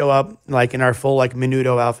always show up like in our full like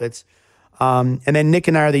Menudo outfits. And then Nick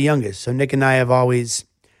and I are the youngest. So Nick and I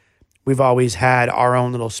we've always had our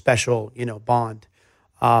own little special, bond.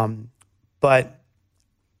 But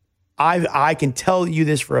I can tell you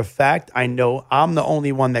this for a fact. I know I'm the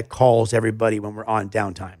only one that calls everybody when we're on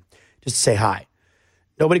downtime, just to say hi.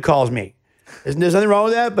 Nobody calls me. There's nothing wrong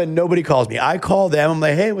with that, but nobody calls me. I call them. I'm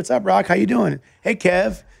like, hey, what's up, Rock? How you doing? Hey,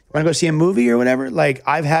 Kev, you want to go see a movie or whatever? Like,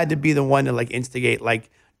 I've had to be the one to like instigate like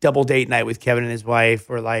double date night with Kevin and his wife,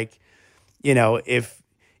 or like,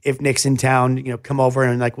 if Nick's in town, come over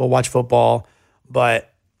and like we'll watch football.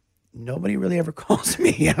 But nobody really ever calls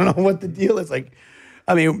me. I don't know what the deal is. Like,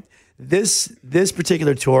 I mean, this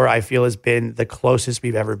particular tour I feel has been the closest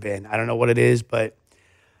we've ever been. I don't know what it is, but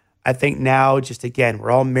I think now, just again,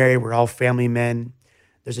 we're all married, we're all family men.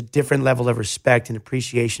 There's a different level of respect and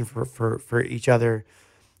appreciation for each other.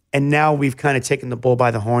 And now we've kind of taken the bull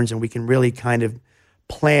by the horns, and we can really kind of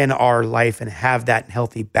plan our life and have that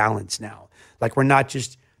healthy balance now. Like, we're not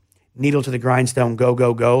just needle to the grindstone, go,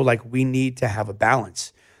 go, go. Like, we need to have a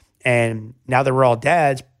balance. And now that we're all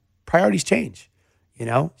dads, priorities change,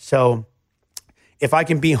 So if I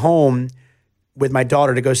can be home with my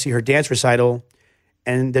daughter to go see her dance recital,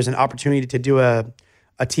 and there's an opportunity to do a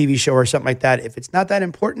TV show or something like that, if it's not that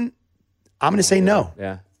important, I'm going to say no.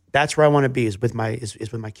 Yeah. That's where I want to be, is with my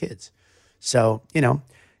kids. So,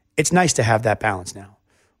 it's nice to have that balance now,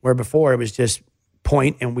 where before it was just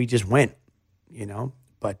point and we just went,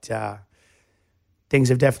 But things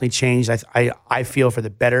have definitely changed. I feel for the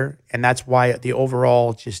better, and that's why the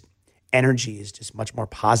overall just energy is just much more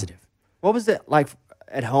positive. What was it like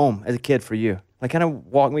at home as a kid for you? Like, kind of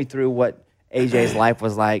walk me through what AJ's life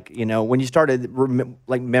was like, when you started,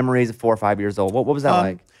 like memories of 4 or 5 years old. What was that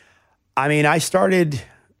like? I mean,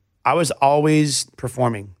 I was always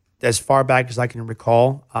performing as far back as I can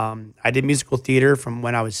recall. I did musical theater from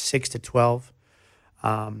when I was 6 to 12.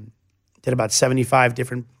 Did about 75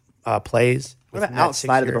 different plays. What about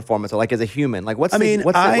outside of the performance, or like as a human? Like, what's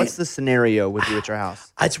the scenario with you at your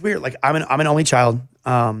house? It's weird. Like, I'm an only child.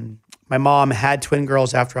 My mom had twin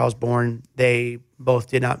girls after I was born. They both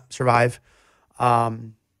did not survive,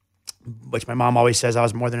 which my mom always says I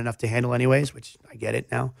was more than enough to handle anyways, which I get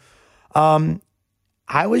it now.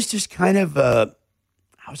 I was just kind of I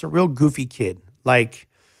was a real goofy kid. Like,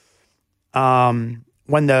 when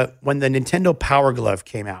the Nintendo Power Glove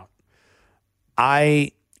came out,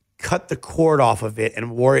 I cut the cord off of it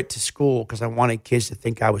and wore it to school because I wanted kids to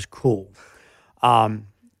think I was cool.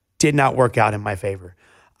 Did not work out in my favor.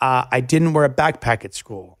 I didn't wear a backpack at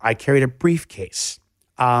school. I carried a briefcase.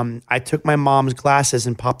 I took my mom's glasses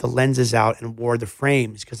and popped the lenses out and wore the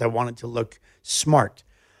frames because I wanted to look smart.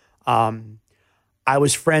 I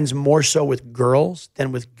was friends more so with girls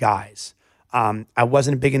than with guys. I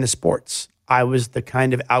wasn't big into sports. I was the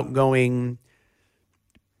kind of outgoing,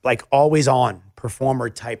 like always on performer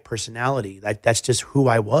type personality. Like, that's just who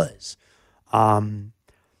I was.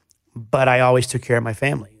 But I always took care of my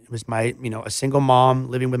family. It was my, a single mom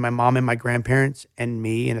living with my mom and my grandparents and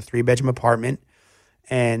me in a 3-bedroom apartment.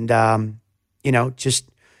 And, just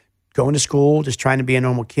going to school, just trying to be a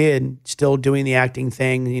normal kid, still doing the acting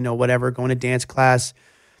thing, whatever, going to dance class.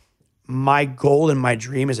 My goal and my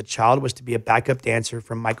dream as a child was to be a backup dancer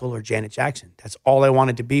for Michael or Janet Jackson. That's all I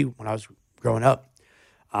wanted to be when I was growing up.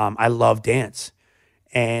 I love dance.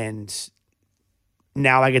 And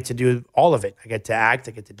now I get to do all of it. I get to act,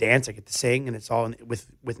 I get to dance, I get to sing, and it's all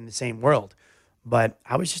within the same world. But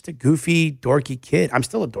I was just a goofy, dorky kid. I'm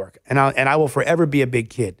still a dork, and I will forever be a big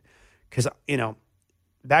kid, because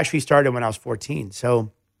Backstreet started when I was 14.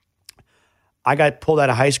 So I got pulled out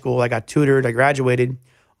of high school. I got tutored. I graduated,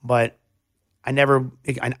 but I never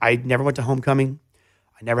went to homecoming.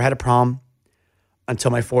 I never had a prom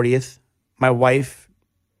until my 40th. My wife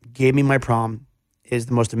gave me my prom. It is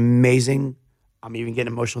the most amazing. I'm even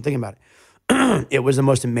getting emotional thinking about it. It was the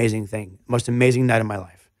most amazing thing, most amazing night of my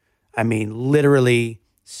life. I mean, literally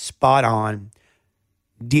spot on.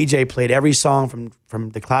 DJ played every song from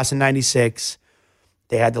the class of 96.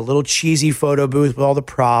 They had the little cheesy photo booth with all the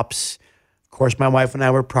props. Of course, my wife and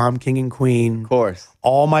I were prom king and queen. Of course.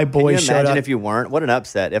 All my boys Can you showed imagine up. if you weren't? What an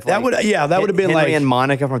upset. If That would have been Henry like and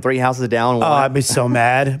Monica from Three Houses Down won. Oh, I'd be so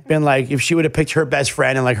mad. Been like, if she would have picked her best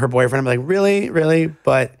friend and like her boyfriend, I'd be like, really?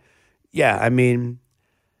 But yeah, I mean,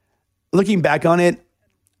 looking back on it,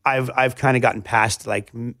 I've kind of gotten past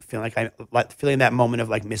like feeling that moment of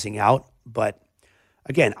like missing out. But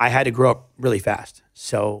again, I had to grow up really fast.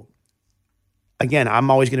 So again,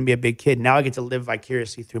 I'm always going to be a big kid. Now I get to live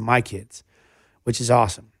vicariously through my kids, which is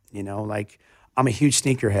awesome. Like I'm a huge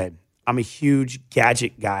sneakerhead. I'm a huge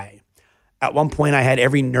gadget guy. At one point, I had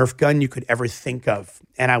every Nerf gun you could ever think of,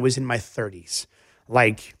 and I was in my 30s.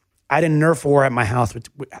 Like, I had a Nerf war at my house,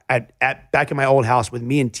 back in my old house with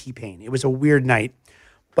me and T-Pain. It was a weird night.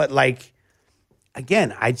 But, like,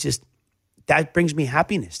 again, that brings me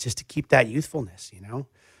happiness, just to keep that youthfulness,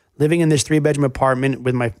 Living in this 3-bedroom apartment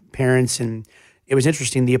with my parents, and it was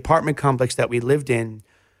interesting. The apartment complex that we lived in,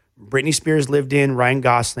 Britney Spears lived in, Ryan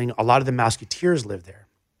Gosling, a lot of the Musketeers lived there.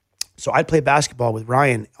 So I'd play basketball with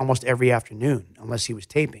Ryan almost every afternoon, unless he was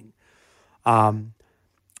taping.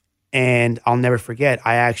 And I'll never forget,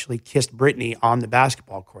 I actually kissed Britney on the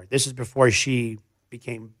basketball court. This is before she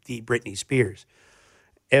became the Britney Spears.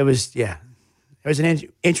 It was an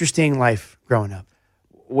interesting life growing up.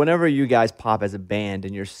 Whenever you guys pop as a band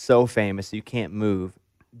and you're so famous you can't move,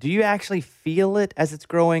 do you actually feel it as it's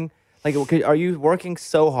growing? Like, are you working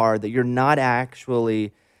so hard that you're not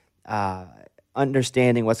actually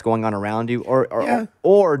understanding what's going on around you,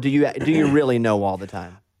 or do you really know all the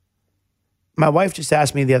time? My wife just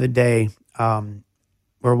asked me the other day.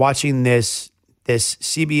 We're watching this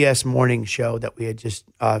CBS morning show that we had just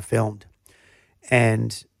filmed,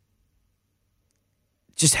 and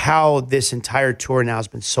just how this entire tour now has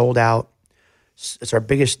been sold out. It's our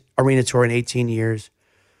biggest arena tour in 18 years,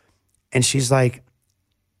 and she's like,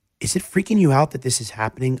 "Is it freaking you out that this is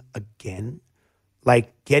happening again?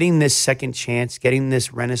 Like, getting this second chance, getting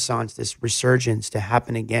this renaissance, this resurgence to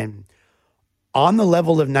happen again on the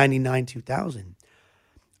level of 99, 2000.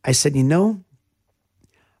 I said,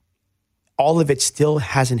 all of it still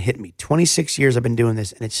hasn't hit me. 26 years I've been doing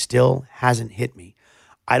this and it still hasn't hit me.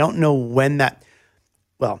 I don't know when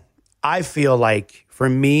I feel like for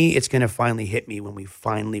me, it's going to finally hit me when we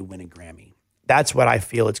finally win a Grammy. That's what I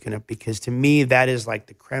feel it's going to, because to me, that is like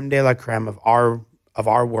the creme de la creme of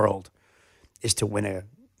our world, is to win a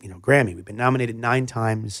Grammy. We've been nominated 9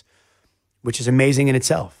 times, which is amazing in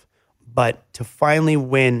itself. But to finally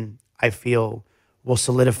win, I feel, will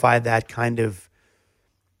solidify that kind of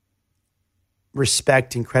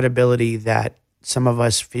respect and credibility that some of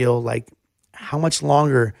us feel like, how much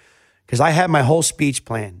longer? Because I had my whole speech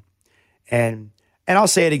planned, and I'll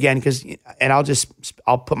say it again,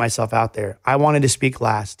 I'll put myself out there. I wanted to speak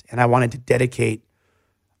last, and I wanted to dedicate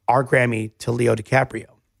our Grammy to Leo DiCaprio,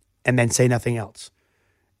 and then say nothing else.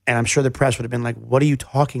 And I'm sure the press would have been like, what are you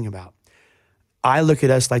talking about? I look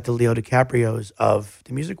at us like the Leo DiCaprios of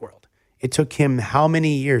the music world. It took him how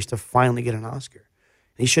many years to finally get an Oscar?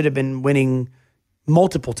 He should have been winning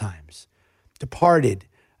multiple times. Departed,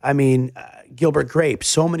 Gilbert Grape,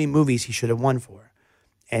 so many movies he should have won for.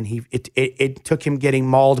 And it took him getting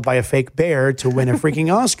mauled by a fake bear to win a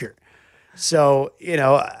freaking Oscar. So,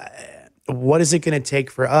 what is it going to take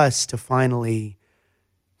for us to finally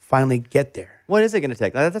get there? What is it going to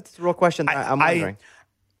take? That's the real question I'm wondering.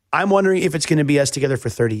 I'm wondering if it's going to be us together for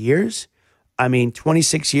 30 years.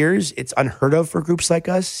 26 years, it's unheard of for groups like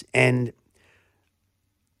us. And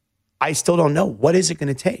I still don't know. What is it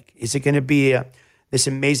going to take? Is it going to be this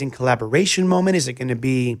amazing collaboration moment? Is it going to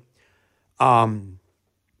be,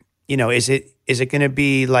 is it going to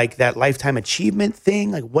be like that lifetime achievement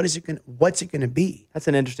thing? Like, what's it going to be? That's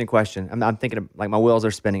an interesting question. I'm thinking of, like, my wheels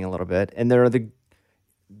are spinning a little bit, and there are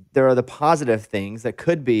the positive things that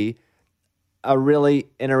could be a really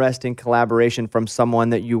interesting collaboration from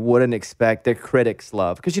someone that you wouldn't expect the critics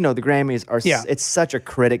love. Because, the Grammys are, it's such a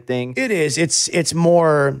critic thing. It is. It's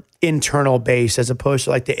more internal based as opposed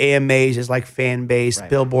to like the AMAs is like fan based,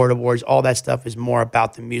 Billboard Awards, all that stuff is more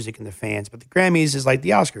about the music and the fans. But the Grammys is like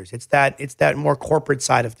the Oscars. It's that more corporate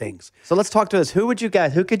side of things. So let's talk to us. Who could you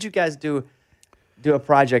guys do a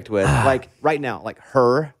project with? Like right now, like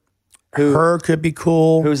her. Her could be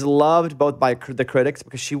cool. Who's loved both by the critics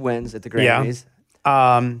because she wins at the Grammys.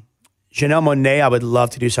 Yeah. Janelle Monáe, I would love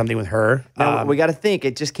to do something with her. Now, we got to think.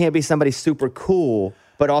 It just can't be somebody super cool,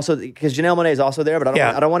 but also because Janelle Monáe is also there. But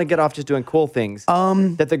I don't want to get off just doing cool things.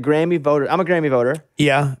 That the Grammy voter. I'm a Grammy voter.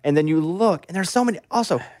 Yeah. And then you look, and there's so many.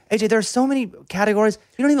 Also, AJ, there's so many categories.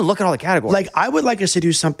 You don't even look at all the categories. Like I would like us to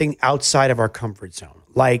do something outside of our comfort zone.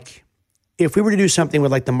 Like if we were to do something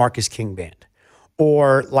with like the Marcus King Band.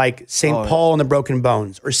 Or like St. Paul and the Broken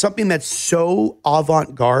Bones, or something that's so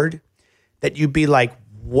avant-garde that you'd be like,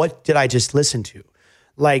 what did I just listen to?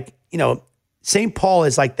 Like, St. Paul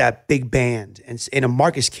is like that big band, and a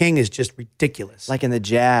Marcus King is just ridiculous. Like in the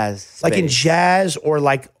jazz space. Like in jazz, or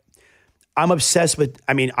like, I'm obsessed with,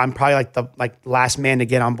 I'm probably like the last man to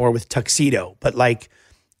get on board with Tuxedo, but like,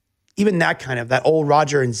 even that old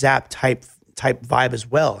Roger and Zapp type vibe as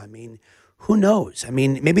well. Who knows?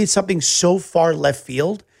 Maybe it's something so far left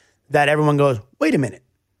field that everyone goes, wait a minute.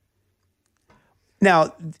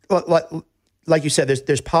 Now, like you said,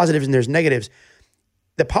 there's positives and there's negatives.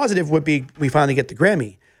 The positive would be we finally get the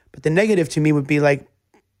Grammy. But the negative to me would be like,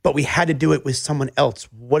 but we had to do it with someone else.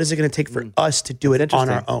 What is it going to take for us to do it on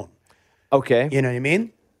our own? Okay. You know what I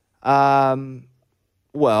mean?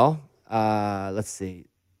 Let's see.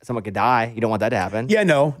 Someone could die. You don't want that to happen. Yeah,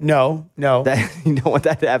 no. You don't want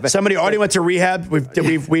that to happen. Somebody already went to rehab.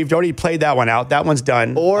 We've already played that one out. That one's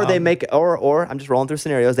done. Or they make, or I'm just rolling through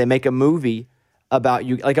scenarios. They make a movie about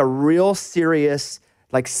you, like a real serious,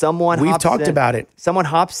 like someone. We've talked about it. Someone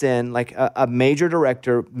hops in, like a major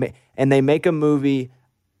director, and they make a movie.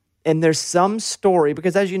 And there's some story,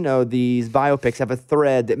 because as you know, these biopics have a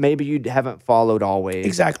thread that maybe you haven't followed always.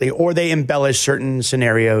 Exactly. Or they embellish certain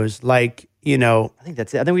scenarios, like, I think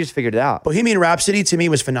that's it. I think we just figured it out. Bohemian Rhapsody to me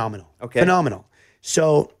was phenomenal. Okay. Phenomenal.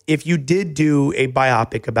 So if you did do a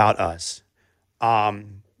biopic about us,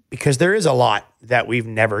 because there is a lot that we've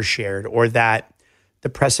never shared or that the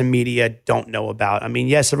press and media don't know about.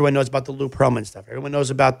 Yes, everyone knows about the Lou Pearlman stuff. Everyone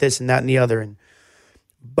knows about this and that and the other.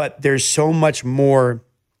 But there's so much more.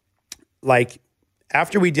 Like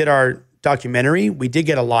after we did our documentary, we did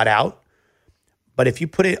get a lot out. But if you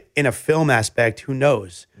put it in a film aspect, who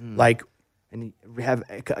knows? And you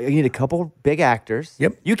need a couple big actors.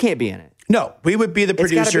 Yep. You can't be in it. No, we would be the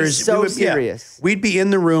producers. It's gotta be so serious. Yeah. We'd be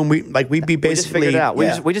in the room. We'd be basically. We just figured it out.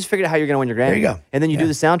 We just figured out how you're going to win your Grammy. There you go. And then you do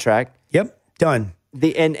the soundtrack. Yep. Done.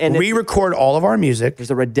 And we record all of our music.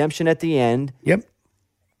 There's a redemption at the end. Yep.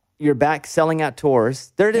 You're back selling out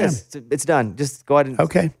tours. There it is. It's done. Just go ahead and...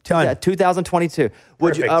 Okay, done. Yeah, 2022.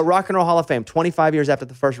 Would you, Perfect. Rock and Roll Hall of Fame, 25 years after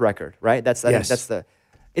the first record, right? I think that's the...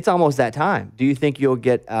 It's almost that time. Do you think you'll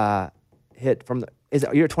get hit from the...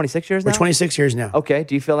 You're 26 years now? We're 26 years now. Okay.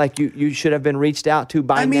 Do you feel like you should have been reached out to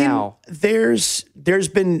by now? There's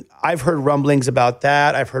been... I've heard rumblings about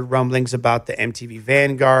that. I've heard rumblings about the MTV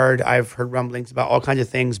Vanguard. I've heard rumblings about all kinds of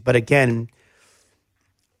things. But again...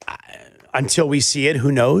 Until we see it, who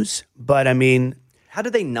knows? But how do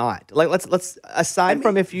they not? Like, let's aside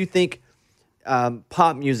from if you think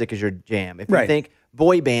pop music is your jam, if you think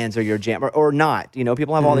boy bands are your jam, or not,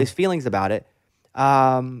 people have all these feelings about it.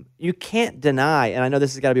 You can't deny, and I know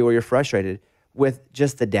this has got to be where you're frustrated with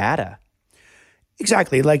just the data.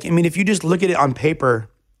 Exactly. If you just look at it on paper,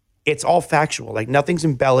 it's all factual. Like nothing's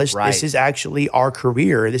embellished. Right. This is actually our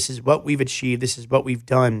career. This is what we've achieved. This is what we've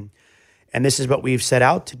done. And this is what we've set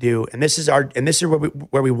out to do, and this is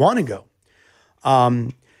where we want to go.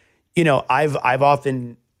 I've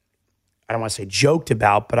often, I don't want to say joked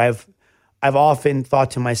about, but I've often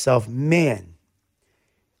thought to myself, man,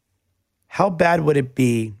 how bad would it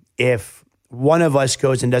be if one of us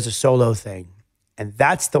goes and does a solo thing, and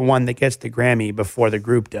that's the one that gets the Grammy before the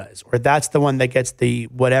group does, or that's the one that gets the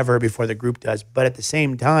whatever before the group does, but at the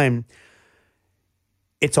same time,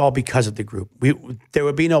 it's all because of the group. There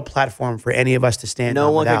would be no platform for any of us to stand on.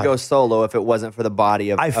 No one without. could go solo if it wasn't for the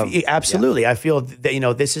body of... Absolutely. Yeah. I feel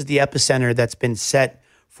that, this is the epicenter that's been set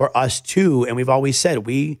for us too. And we've always said,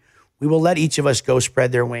 we will let each of us go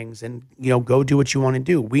spread their wings and, go do what you want to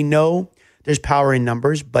do. We know there's power in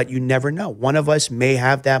numbers, but you never know. One of us may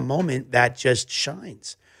have that moment that just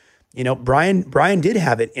shines. Brian did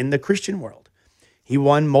have it in the Christian world. He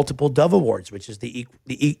won multiple Dove Awards, which is the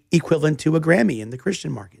equivalent to a Grammy in the Christian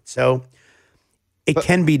market. So It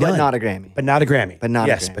can be done. But not a Grammy. But not a Grammy. But not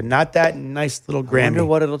a yes, Grammy. but not that nice little Grammy. I wonder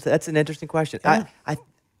what it'll. That's an interesting question. Yeah.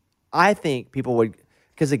 I think people would,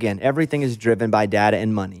 because again, everything is driven by data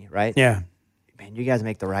and money, right? Yeah. Man, you guys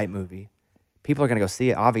make the right movie. People are going to go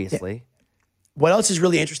see it, obviously. What else is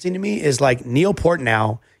really interesting to me is like Neil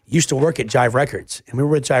Portnow used to work at Jive Records, and we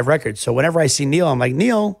were at Jive Records. So whenever I see Neil, I'm like,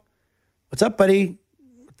 Neil, what's up, buddy?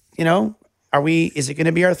 You know, is it going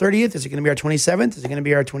to be our 30th? Is it going to be our 27th? Is it going to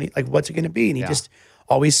be our 20? Like, what's it going to be? And he just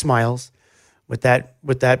always smiles with that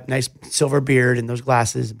nice silver beard and those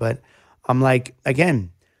glasses. But I'm like,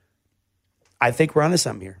 again, I think we're onto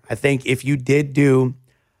something here. I think if you did do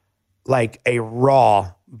like a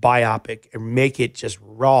raw biopic and make it just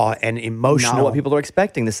raw and emotional. Not what people are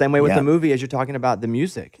expecting. The same way with the movie as you're talking about the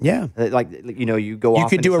music. Yeah. Like, you know, you go off. You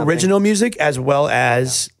could do original music as well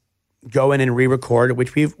as go in and re-record,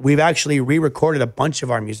 which we've actually re-recorded a bunch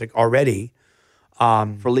of our music already.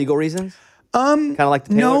 For legal reasons? Kind of like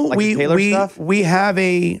the Taylor, the Taylor stuff? We have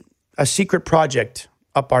a secret project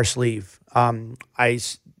up our sleeve.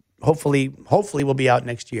 Hopefully will be out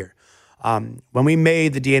next year. When we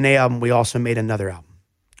made the DNA album, we also made another album.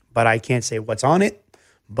 But I can't say what's on it,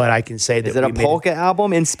 but I can say that Is it a polka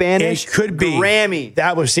album in Spanish? It could be. Grammy.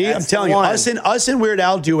 That was, see, I'm telling you, us and Weird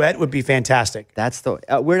Al duet would be fantastic. That's the,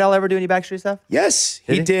 Weird Al ever do any Backstreet stuff? Yes,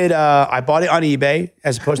 he did. I bought it on eBay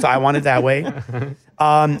as opposed to I want it that way.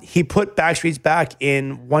 He put Backstreet's Back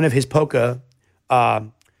in one of his polka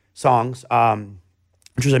songs,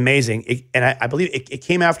 which was amazing. And I believe it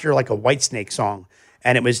came after like a Whitesnake song.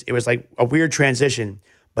 And it was like a weird transition,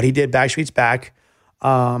 but he did Backstreet's Back.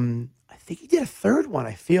 I think he did a third one,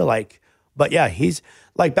 I feel like. But yeah, he's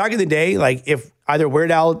like back in the day, like if either Weird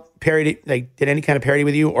Al parody, like did any kind of parody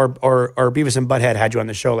with you or Beavis and Butthead had you on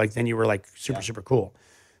the show, like then you were like super cool.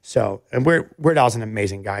 So, and Weird Al's an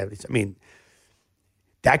amazing guy. I mean,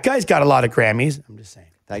 that guy's got a lot of Grammys. I'm just saying.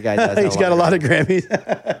 That guy does. He's got a lot of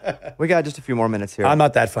Grammys. We got just a few more minutes here. I'm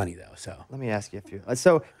not that funny though, so. Let me ask you a few.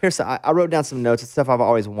 So I wrote down some notes. It's stuff I've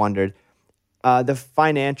always wondered. The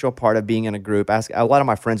financial part of being in a group. A lot of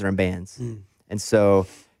my friends are in bands. And so,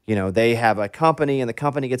 you know, they have a company and the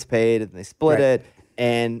company gets paid and they split it.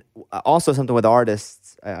 And also something with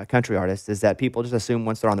artists, country artists, is that people just assume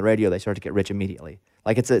once they're on the radio, they start to get rich immediately.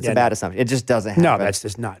 Like it's a bad assumption. It just doesn't happen. No, that's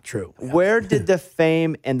just not true. Where did the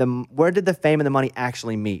fame and the money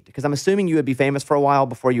actually meet? Because I'm assuming you would be famous for a while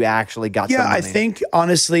before you actually got some money. I think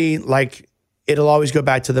honestly, like it'll always go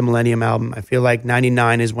back to the Millennium album. I feel like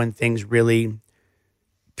 99 is when things really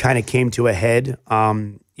kind of came to a head.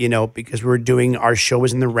 You know, because we were doing, our show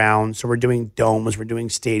was in the round. So we're doing domes, we're doing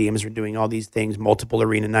stadiums, we're doing all these things, multiple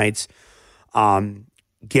arena nights.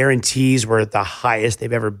 Guarantees were the highest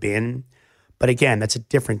they've ever been. But again, that's a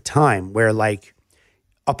different time where like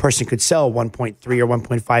a person could sell 1.3 or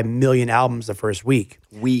 1.5 million albums the first week.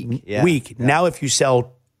 Week. Now, if you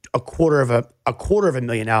sell a quarter of a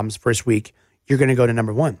million albums first week, you're going to go to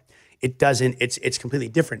number one. It's completely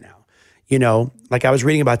different now. You know, like I was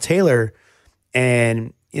reading about Taylor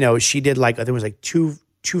and, you know, she did like, I think it was like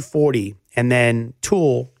 240 and then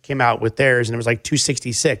Tool came out with theirs and it was like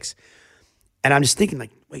 266. And I'm just thinking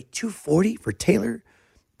like, wait, 240 for Taylor?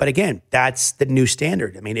 But again, that's the new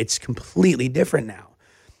standard. I mean, it's completely different now.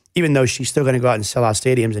 Even though she's still going to go out and sell out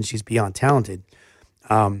stadiums and she's beyond talented.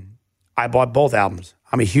 I bought both albums.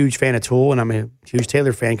 I'm a huge fan of Tool and I'm a huge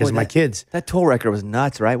Taylor fan because of my kids. That Tool record was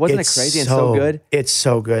nuts, right? Wasn't it crazy and so good? It's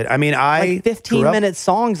so good. I mean, like 15-minute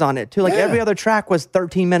songs on it too. Like every other track was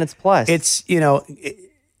 13 minutes plus. It's, you know,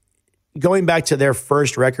 going back to their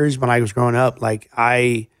first records when I was growing up, like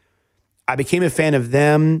I became a fan of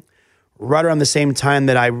them right around the same time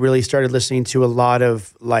that I really started listening to a lot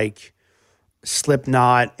of like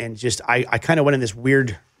Slipknot and just I kind of went in this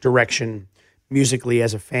weird direction musically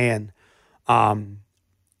as a fan.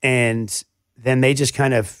 And then they just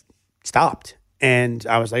kind of stopped. And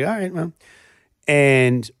I was like, all right, well.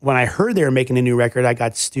 And when I heard they were making a new record, I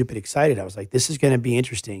got stupid excited. I was like, this is going to be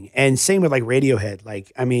interesting. And same with like Radiohead.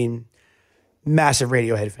 Like, I mean, massive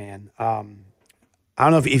Radiohead fan. I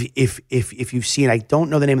don't know if you've seen, I don't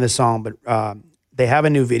know the name of the song, but they have a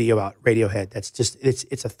new video out, Radiohead. That's just,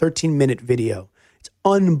 it's a 13-minute video. It's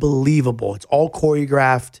unbelievable. It's all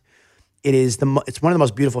choreographed. It's one of the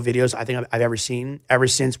most beautiful videos I think I've ever seen, ever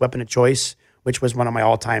since Weapon of Choice, which was one of my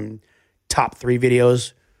all-time top 3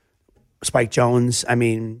 videos. Spike Jonze. I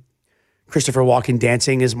mean, Christopher Walken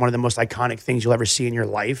dancing is one of the most iconic things you'll ever see in your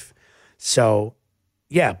life. So,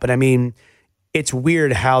 yeah, but I mean, it's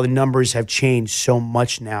weird how the numbers have changed so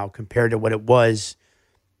much now compared to what it was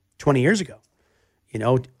 20 years ago. You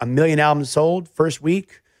know, 1 million albums sold first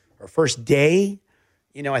week or first day.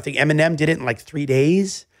 You know, I think Eminem did it in like 3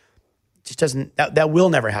 days. just doesn't, that will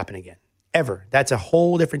never happen again, ever. That's a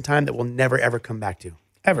whole different time that we'll never, ever come back to,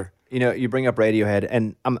 ever. You know, you bring up Radiohead,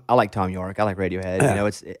 and I like Tom York. I like Radiohead. You know,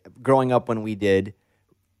 it's growing up when we did,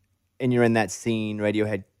 and you're in that scene,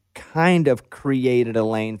 Radiohead kind of created a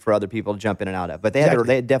lane for other people to jump in and out of. But they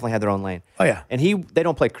they definitely had their own lane. Oh, yeah. And they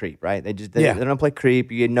don't play Creep, right? They don't play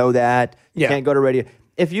Creep. You know that. You can't go to radio.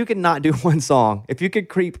 If you could not do one song, if you could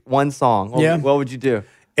creep one song, what would you do?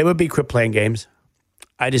 It would be quit playing games.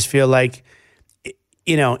 I just feel like,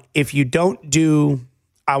 you know, if you don't do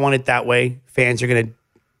I Want It That Way, fans are going to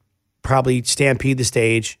probably stampede the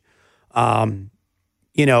stage. You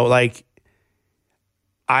know, like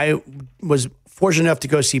I was fortunate enough to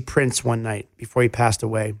go see Prince one night before he passed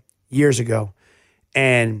away years ago.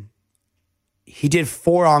 And he did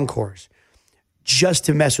 4 encores just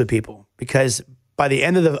to mess with people, because by the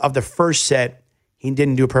end of the first set, he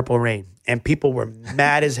didn't do Purple Rain, and people were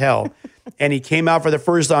mad as hell. And he came out for the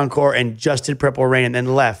first encore and just did Purple Rain and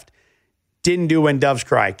then left. Didn't do When Doves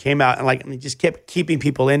Cry. Came out and just kept keeping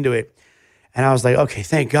people into it. And I was like, okay,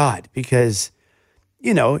 thank God, because,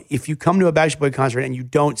 you know, if you come to a Backstreet Boy concert and you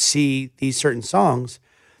don't see these certain songs,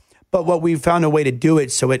 but what we've found a way to do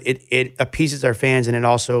it so it appeases our fans, and it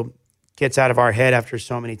also gets out of our head after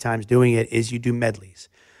so many times doing it, is you do medleys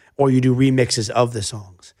or you do remixes of the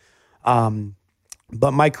songs.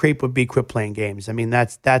 But my creep would be Quit Playing Games. I mean,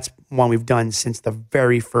 that's one we've done since the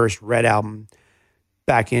very first Red album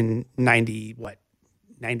back in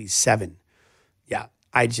 97. Yeah,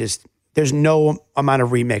 there's no amount of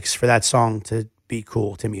remix for that song to be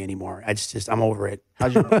cool to me anymore. I'm over it.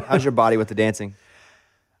 How's your body with the dancing?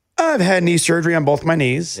 I've had knee surgery on both my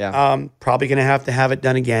knees. Yeah. Probably going to have it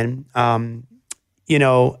done again. You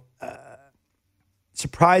know,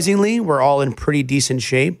 surprisingly, we're all in pretty decent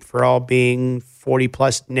shape for all being 40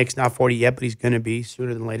 plus. Nick's not 40 yet, but he's going to be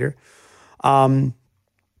sooner than later. You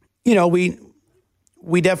know, we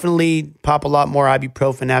definitely pop a lot more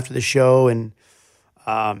ibuprofen after the show, and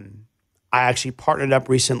I actually partnered up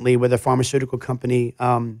recently with a pharmaceutical company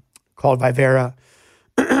called Vivera,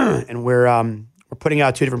 and we're putting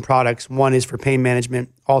out 2 different products. One is for pain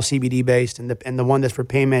management, all CBD based, and the one that's for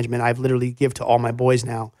pain management, I've literally give to all my boys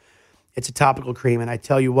now. It's a topical cream, and I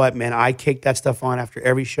tell you what, man, I kick that stuff on after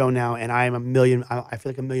every show now, and I feel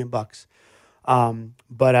like $1 million bucks.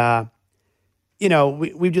 But you know,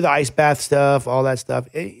 we do the ice bath stuff, all that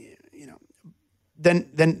stuff. You know,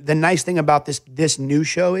 then the nice thing about this new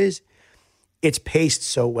show is it's paced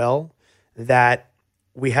so well that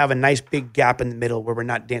we have a nice big gap in the middle where we're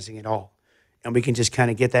not dancing at all. And we can just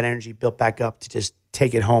kind of get that energy built back up to just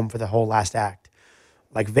take it home for the whole last act.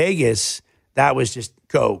 Like Vegas, that was just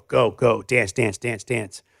go, dance.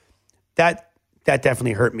 That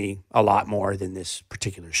definitely hurt me a lot more than this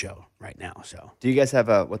particular show right now. So, do you guys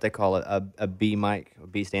have what they call a B mic? A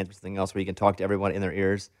B stands for something else where you can talk to everyone in their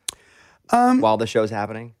ears while the show's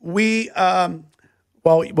happening? Well,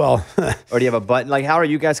 or do you have a button? Like, how are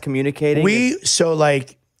you guys communicating? We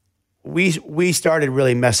started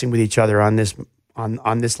really messing with each other on this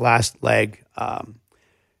last leg,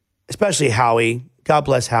 especially Howie. God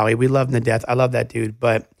bless Howie. We love him to death. I love that dude,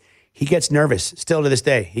 but he gets nervous still to this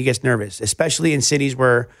day. He gets nervous, especially in cities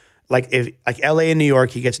where, like LA and New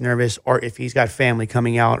York, he gets nervous, or if he's got family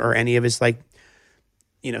coming out or any of his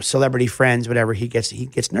celebrity friends, whatever, he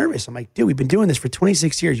gets nervous. I'm like, dude, we've been doing this for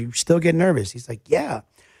 26 years. You still get nervous? He's like, yeah.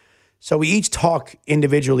 So we each talk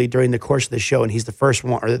individually during the course of the show, and he's the first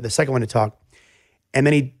one or the second one to talk. And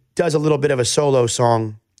then he does a little bit of a solo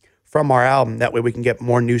song from our album. That way we can get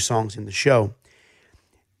more new songs in the show.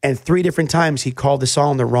 And 3 different times he called the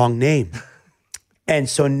song the wrong name. And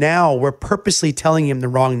so now we're purposely telling him the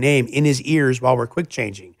wrong name in his ears while we're quick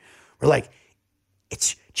changing. We're like,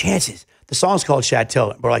 it's Chances. The song's called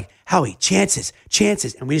Chateau. We're like, Howie, Chances.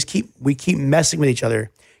 And we keep messing with each other.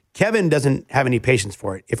 Kevin doesn't have any patience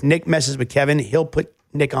for it. If Nick messes with Kevin, he'll put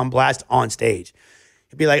Nick on blast on stage.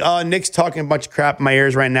 He'll be like, oh, Nick's talking a bunch of crap in my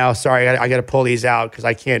ears right now. Sorry, I got to pull these out because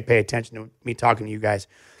I can't pay attention to me talking to you guys.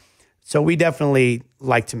 So we definitely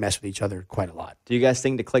like to mess with each other quite a lot. Do you guys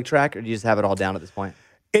sing to click track, or do you just have it all down at this point?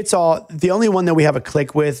 It's all, the only one that we have a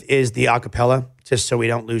click with is the acapella, just so we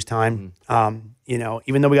don't lose time. Mm-hmm. You know,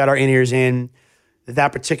 even though we got our in-ears in,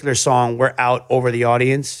 that particular song, we're out over the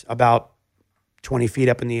audience about 20 feet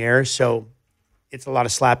up in the air. So it's a lot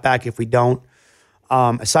of slapback if we don't.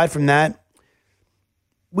 Aside from that,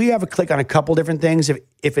 we have a click on a couple different things.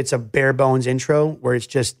 If it's a bare bones intro where it's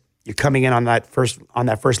just, you're coming in on that first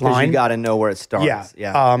line. You got to know where it starts.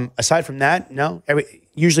 Yeah. Aside from that, no.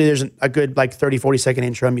 Usually there's a good 30, 40 second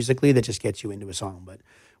intro musically that just gets you into a song. But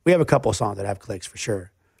we have a couple of songs that have clicks for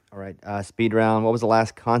sure. All right. Speed round. What was the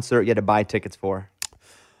last concert you had to buy tickets for?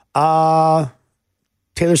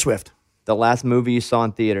 Taylor Swift. The last movie you saw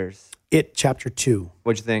in theaters. It Chapter 2.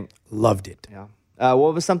 What'd you think? Loved it. Yeah.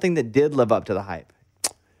 What was something that did live up to the hype?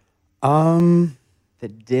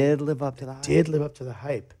 That did live up to the hype? Did live up to the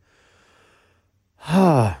hype.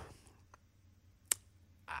 I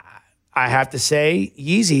have to say,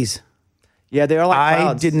 Yeezys. Yeah, they are like I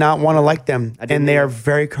clouds. did not want to like them, didn't and they either. are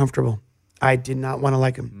very comfortable. I did not want to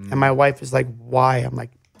like them. And my wife is like, why? I'm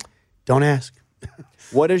like, don't ask.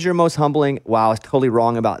 What is your most humbling, wow, I was totally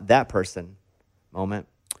wrong about that person moment?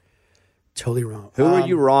 Totally wrong. Who are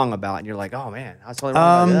you wrong about? And you're like, oh man, I was totally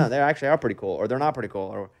wrong about that. They actually are pretty cool, or they're not pretty cool.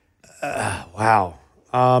 Or Wow.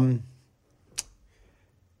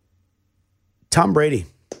 Tom Brady.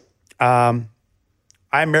 I'm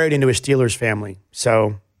married into a Steelers family,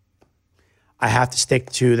 so I have to stick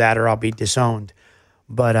to that or I'll be disowned.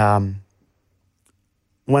 But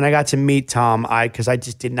when I got to meet Tom, because I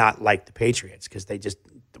just did not like the Patriots because they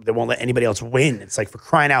won't let anybody else win. It's like, for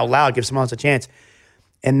crying out loud, give someone else a chance.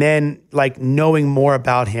 And then, like, knowing more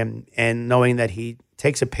about him and knowing that he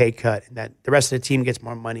takes a pay cut and that the rest of the team gets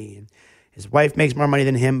more money and his wife makes more money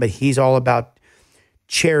than him, but he's all about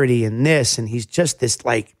charity and this, and he's just this,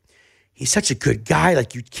 like, he's such a good guy.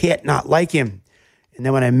 Like, you can't not like him. And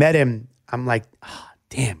then when I met him, I'm like, oh,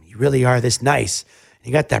 damn, you really are this nice.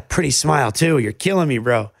 You got that pretty smile too. You're killing me,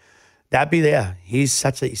 bro. He's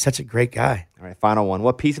such a great guy. all right, final one.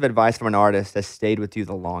 What piece of advice from an artist has stayed with you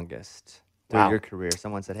the longest through Wow. your career?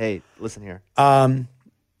 Someone said, hey, listen here.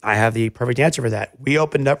 I have the perfect answer for that. We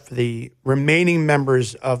opened up for the remaining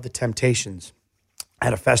members of the Temptations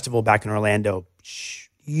at a festival back in Orlando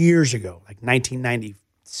years ago, like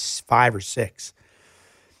 1995 or 6.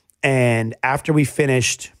 And after we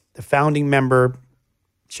finished, the founding member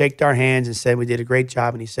shaked our hands and said, we did a great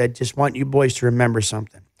job. And he said, just want you boys to remember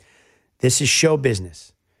something. This is show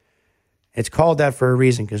business. It's called that for a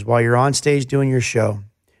reason, because while you're on stage doing your show,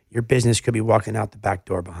 your business could be walking out the back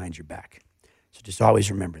door behind your back. So just always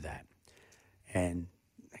remember that. And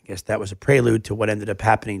I guess that was a prelude to what ended up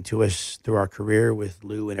happening to us through our career with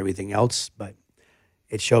Lou and everything else. But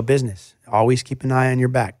it's show business. Always keep an eye on your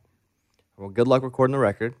back. Well, good luck recording the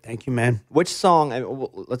record. Thank you, man. Which song,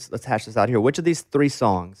 let's hash this out here. Which of these 3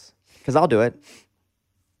 songs, because I'll do it.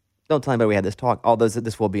 Don't tell anybody we had this talk. All those,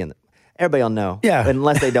 this will be in the, everybody will know. Yeah.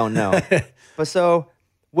 Unless they don't know. But so,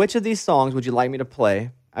 which of these songs would you like me to play?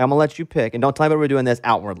 I'm going to let you pick. And don't tell anybody we're doing this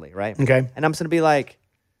outwardly, right? Okay. And I'm just going to be like,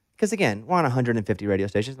 because again, we're on 150 radio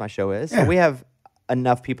stations, my show is. Yeah. So we have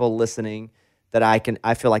enough people listening that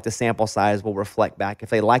I feel like the sample size will reflect back if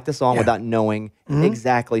they like the song without knowing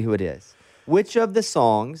exactly who it is. Which of the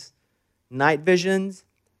songs, Night Visions,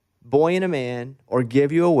 Boy and a Man, or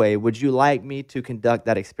Give You Away, would you like me to conduct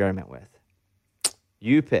that experiment with?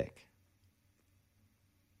 You pick.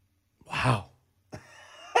 Wow.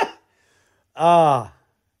 I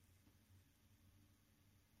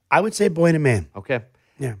would say Boy and a Man. Okay.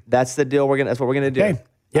 Yeah. That's the deal. That's what we're gonna do. Okay.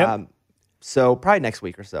 Yep. So probably next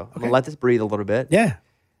week or so. I'm gonna let this breathe a little bit. Yeah.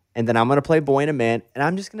 And then I'm gonna play Boy and a Man, and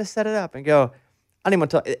I'm just gonna set it up and go. I don't even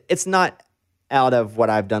want to tell. It's not out of what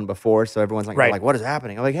I've done before, so everyone's like, Right. like, what is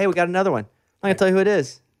happening? I'm like, hey, we got another one. I'm gonna tell you who it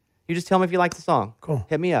is. You just tell me if you like the song. Cool.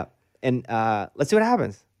 Hit me up, and let's see what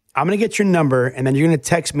happens. I'm going to get your number, and then you're going to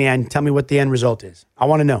text me and tell me what the end result is. I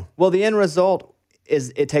want to know. Well, the end result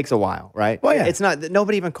is it takes a while, right? Well, yeah. It's not.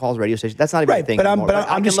 Nobody even calls radio stations. That's not even a Right, thing but anymore. I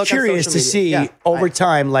I'm can just look on curious social to media. see over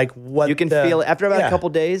time, like what You can feel it after about a couple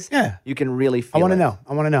days. Yeah. You can really feel it. I want to know.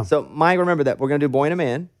 I want to know. So, Mike, remember that we're going to do Boy and a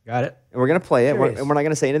Man. Got it. And we're going to play it. Curious. And we're not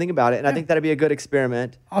going to say anything about it. And I think that'd be a good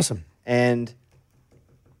experiment. Awesome. And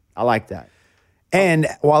I like that. And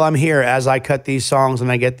while I'm here, as I cut these songs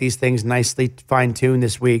and I get these things nicely fine-tuned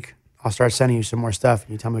this week, I'll start sending you some more stuff.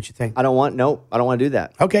 And you tell me what you think. I don't want to do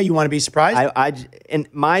that. Okay, you want to be surprised? In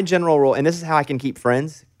my general rule, and this is how I can keep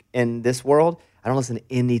friends in this world, I don't listen to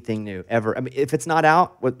anything new ever. I mean, if it's not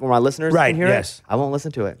out where my listeners Right, can hear yes. it, I won't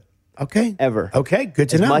listen to it. Okay. Ever. Okay, good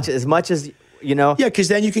to know. As much as you know. Yeah, because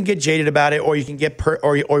then you can get jaded about it, or you can get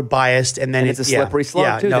or biased, and then And it's a slippery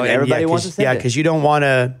slope, too. Then and everybody wants to send Yeah, it. because you don't want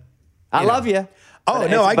to. I love you. Oh,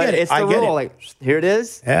 But no, it's- I get but it. It's the I get rule. it. Like, here it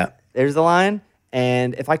is. Yeah. There's the line.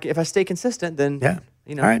 And if I stay consistent, then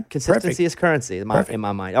you know, All right. consistency Perfect. is currency in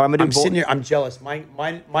my mind. Oh, I'm gonna do sitting here. I'm jealous.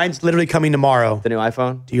 Mine's literally coming tomorrow. the new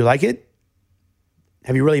iPhone. Do you like it?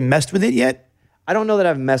 Have you really messed with it yet? I don't know that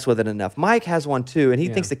I've messed with it enough. Mike has one too, and he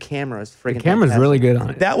thinks the camera is freaking. The camera's fantastic. really good on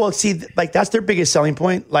it. That will see. Like that's their biggest selling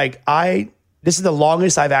point. Like this is the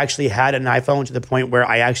longest I've actually had an iPhone to the point where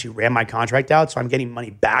I actually ran my contract out, so I'm getting money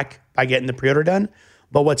back by getting the pre-order done.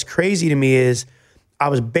 But what's crazy to me is I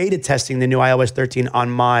was beta testing the new iOS 13 on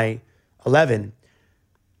my 11.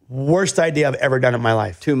 Worst idea I've ever done in my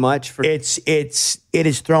life. Too much for it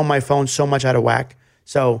has thrown my phone so much out of whack.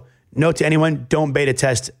 So note to anyone, don't beta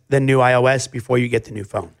test the new iOS before you get the new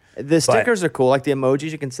phone. The stickers are cool, like the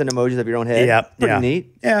emojis. You can send emojis of your own head. Yeah, pretty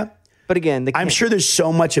neat. Yeah, but again, I'm sure there's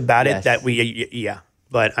so much about it that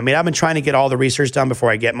But I mean, I've been trying to get all the research done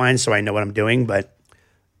before I get mine, so I know what I'm doing. But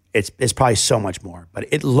it's probably so much more.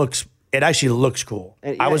 But it actually looks cool.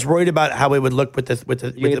 I was worried about how it would look with the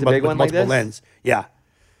multiple lens. Yeah.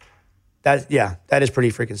 That is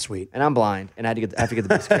pretty freaking sweet. And I'm blind, and I have to get the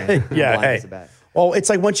big screen. Well, it's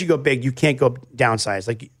like once you go big, you can't go downsize.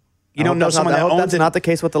 Like you don't know someone that owns that's it. not the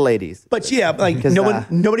case with the ladies. But yeah, like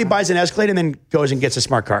nobody buys an Escalade and then goes and gets a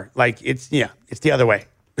smart car. Like it's the other way.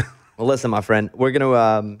 Well, listen, my friend, we're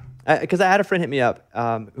gonna because I had a friend hit me up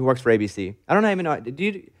who works for ABC. I don't even know.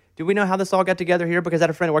 Do we know how this all got together here? Because I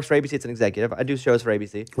had a friend who works for ABC. It's an executive. I do shows for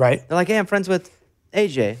ABC. Right. They're like, hey, I'm friends with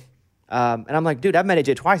AJ. And I'm like, dude, I've met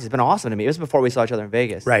AJ twice. He's been awesome to me. It was before we saw each other in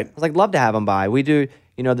Vegas. Right. I was like, love to have him by. We do,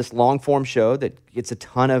 this long form show that gets a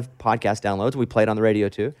ton of podcast downloads. We played on the radio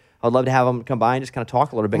too. I'd love to have him come by and just kind of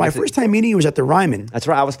talk a little bit. My first time meeting you was at the Ryman. That's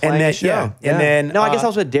right. I was playing the show. Yeah. And then no, I guess I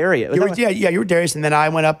was with Darius. You were Darius, and then I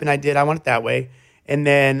went up and I went that way. And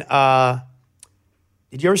then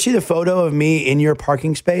did you ever see the photo of me in your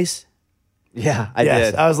parking space? Yeah, I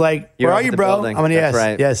did. I was like, where are you, bro? Building. I'm like,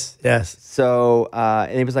 right. yes. So,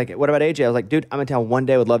 and he was like, what about AJ? I was like, dude, I'm in town one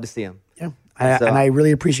day. Would love to see him. Yeah. And I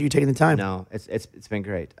really appreciate you taking the time. No, it's been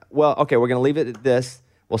great. Well, okay, we're going to leave it at this.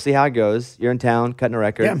 We'll see how it goes. You're in town, cutting a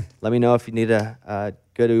record. Yeah. Let me know if you need a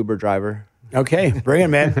good Uber driver. Okay, bring it,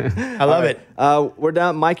 man. I love it. We're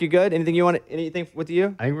done. Mike, you good? Anything with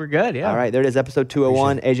you? I think we're good, yeah. All right, there it is, episode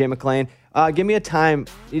 201, AJ McLean. Give me a time.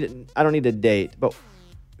 I don't need a date, but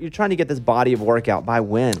you're trying to get this body of workout by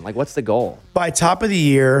when? Like, what's the goal? By top of the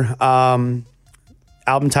year. Album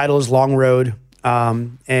title is Long Road. I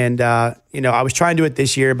was trying to do it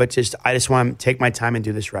this year, but I just want to take my time and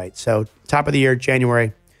do this right. So top of the year,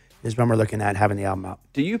 January, is when we're looking at having the album out.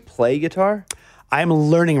 Do you play guitar? I'm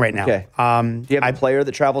learning right now. Okay. Do you have a player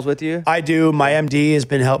that travels with you? I do. My MD has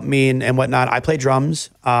been helping me and whatnot. I play drums,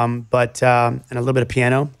 and a little bit of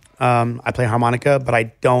piano. I play harmonica, but I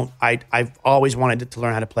don't. I've always wanted to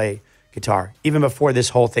learn how to play guitar, even before this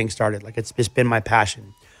whole thing started. Like it's been my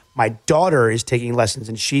passion. My daughter is taking lessons,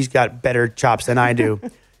 and she's got better chops than I do.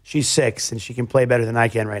 She's 6, and she can play better than I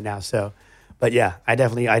can right now. So, but yeah, I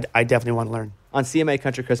definitely want to learn. On CMA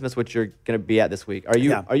Country Christmas, which you're going to be at this week, are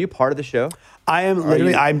you part of the show? I am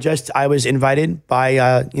literally. I was invited by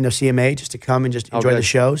CMA just to come and just enjoy the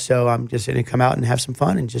show. So I'm just going to come out and have some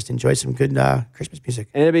fun and just enjoy some good Christmas music.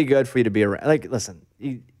 And it'd be good for you to be around. Like, listen,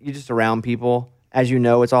 you're just around people. As you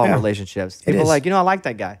know, it's all relationships. People are like, I like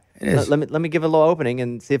that guy. It is. Let me give a little opening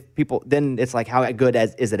and see if people. Then it's like, how good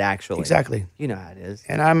is it actually? Exactly. You know how it is.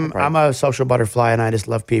 And I'm a social butterfly, and I just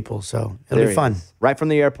love people. So it'll be fun. Right from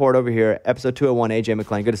the airport over here, episode 201, AJ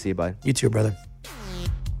McLean. Good to see you, bud. You too, brother.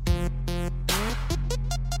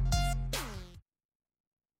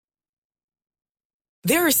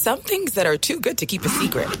 There are some things that are too good to keep a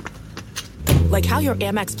secret. Like how your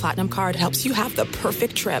Amex Platinum card helps you have the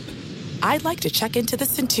perfect trip. I'd like to check into the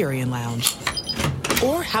Centurion Lounge.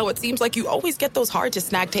 Or how it seems like you always get those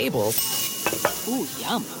hard-to-snag tables. Ooh,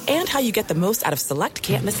 yum. And how you get the most out of select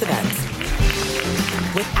can't-miss events.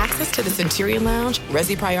 With access to the Centurion Lounge,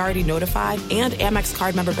 Resi Priority Notified, and Amex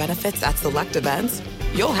card member benefits at select events,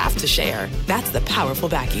 you'll have to share. That's the powerful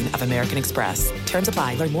backing of American Express. Terms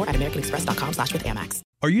apply. Learn more at americanexpress.com/withAmex.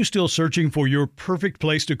 Are you still searching for your perfect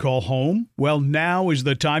place to call home? Well, now is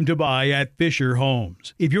the time to buy at Fisher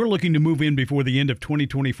Homes. If you're looking to move in before the end of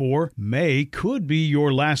 2024, May could be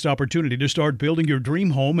your last opportunity to start building your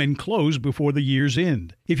dream home and close before the year's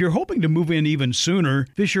end. If you're hoping to move in even sooner,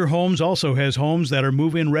 Fisher Homes also has homes that are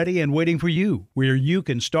move-in ready and waiting for you, where you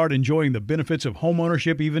can start enjoying the benefits of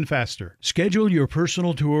homeownership even faster. Schedule your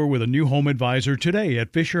personal tour with a new home advisor today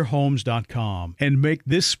at FisherHomes.com and make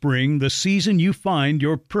this spring the season you find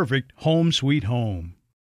your perfect home sweet home.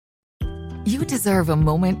 You deserve a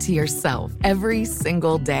moment to yourself every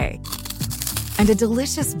single day. And a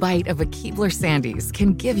delicious bite of a Keebler Sandies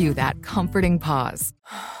can give you that comforting pause.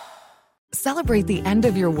 Celebrate the end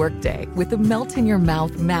of your workday with the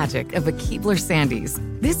melt-in-your-mouth magic of a Keebler Sandies.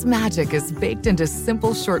 This magic is baked into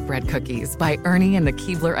simple shortbread cookies by Ernie and the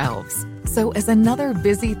Keebler Elves. So as another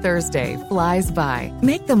busy Thursday flies by,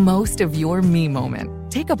 make the most of your me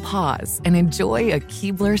moment. Take a pause and enjoy a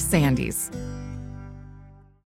Keebler Sandies.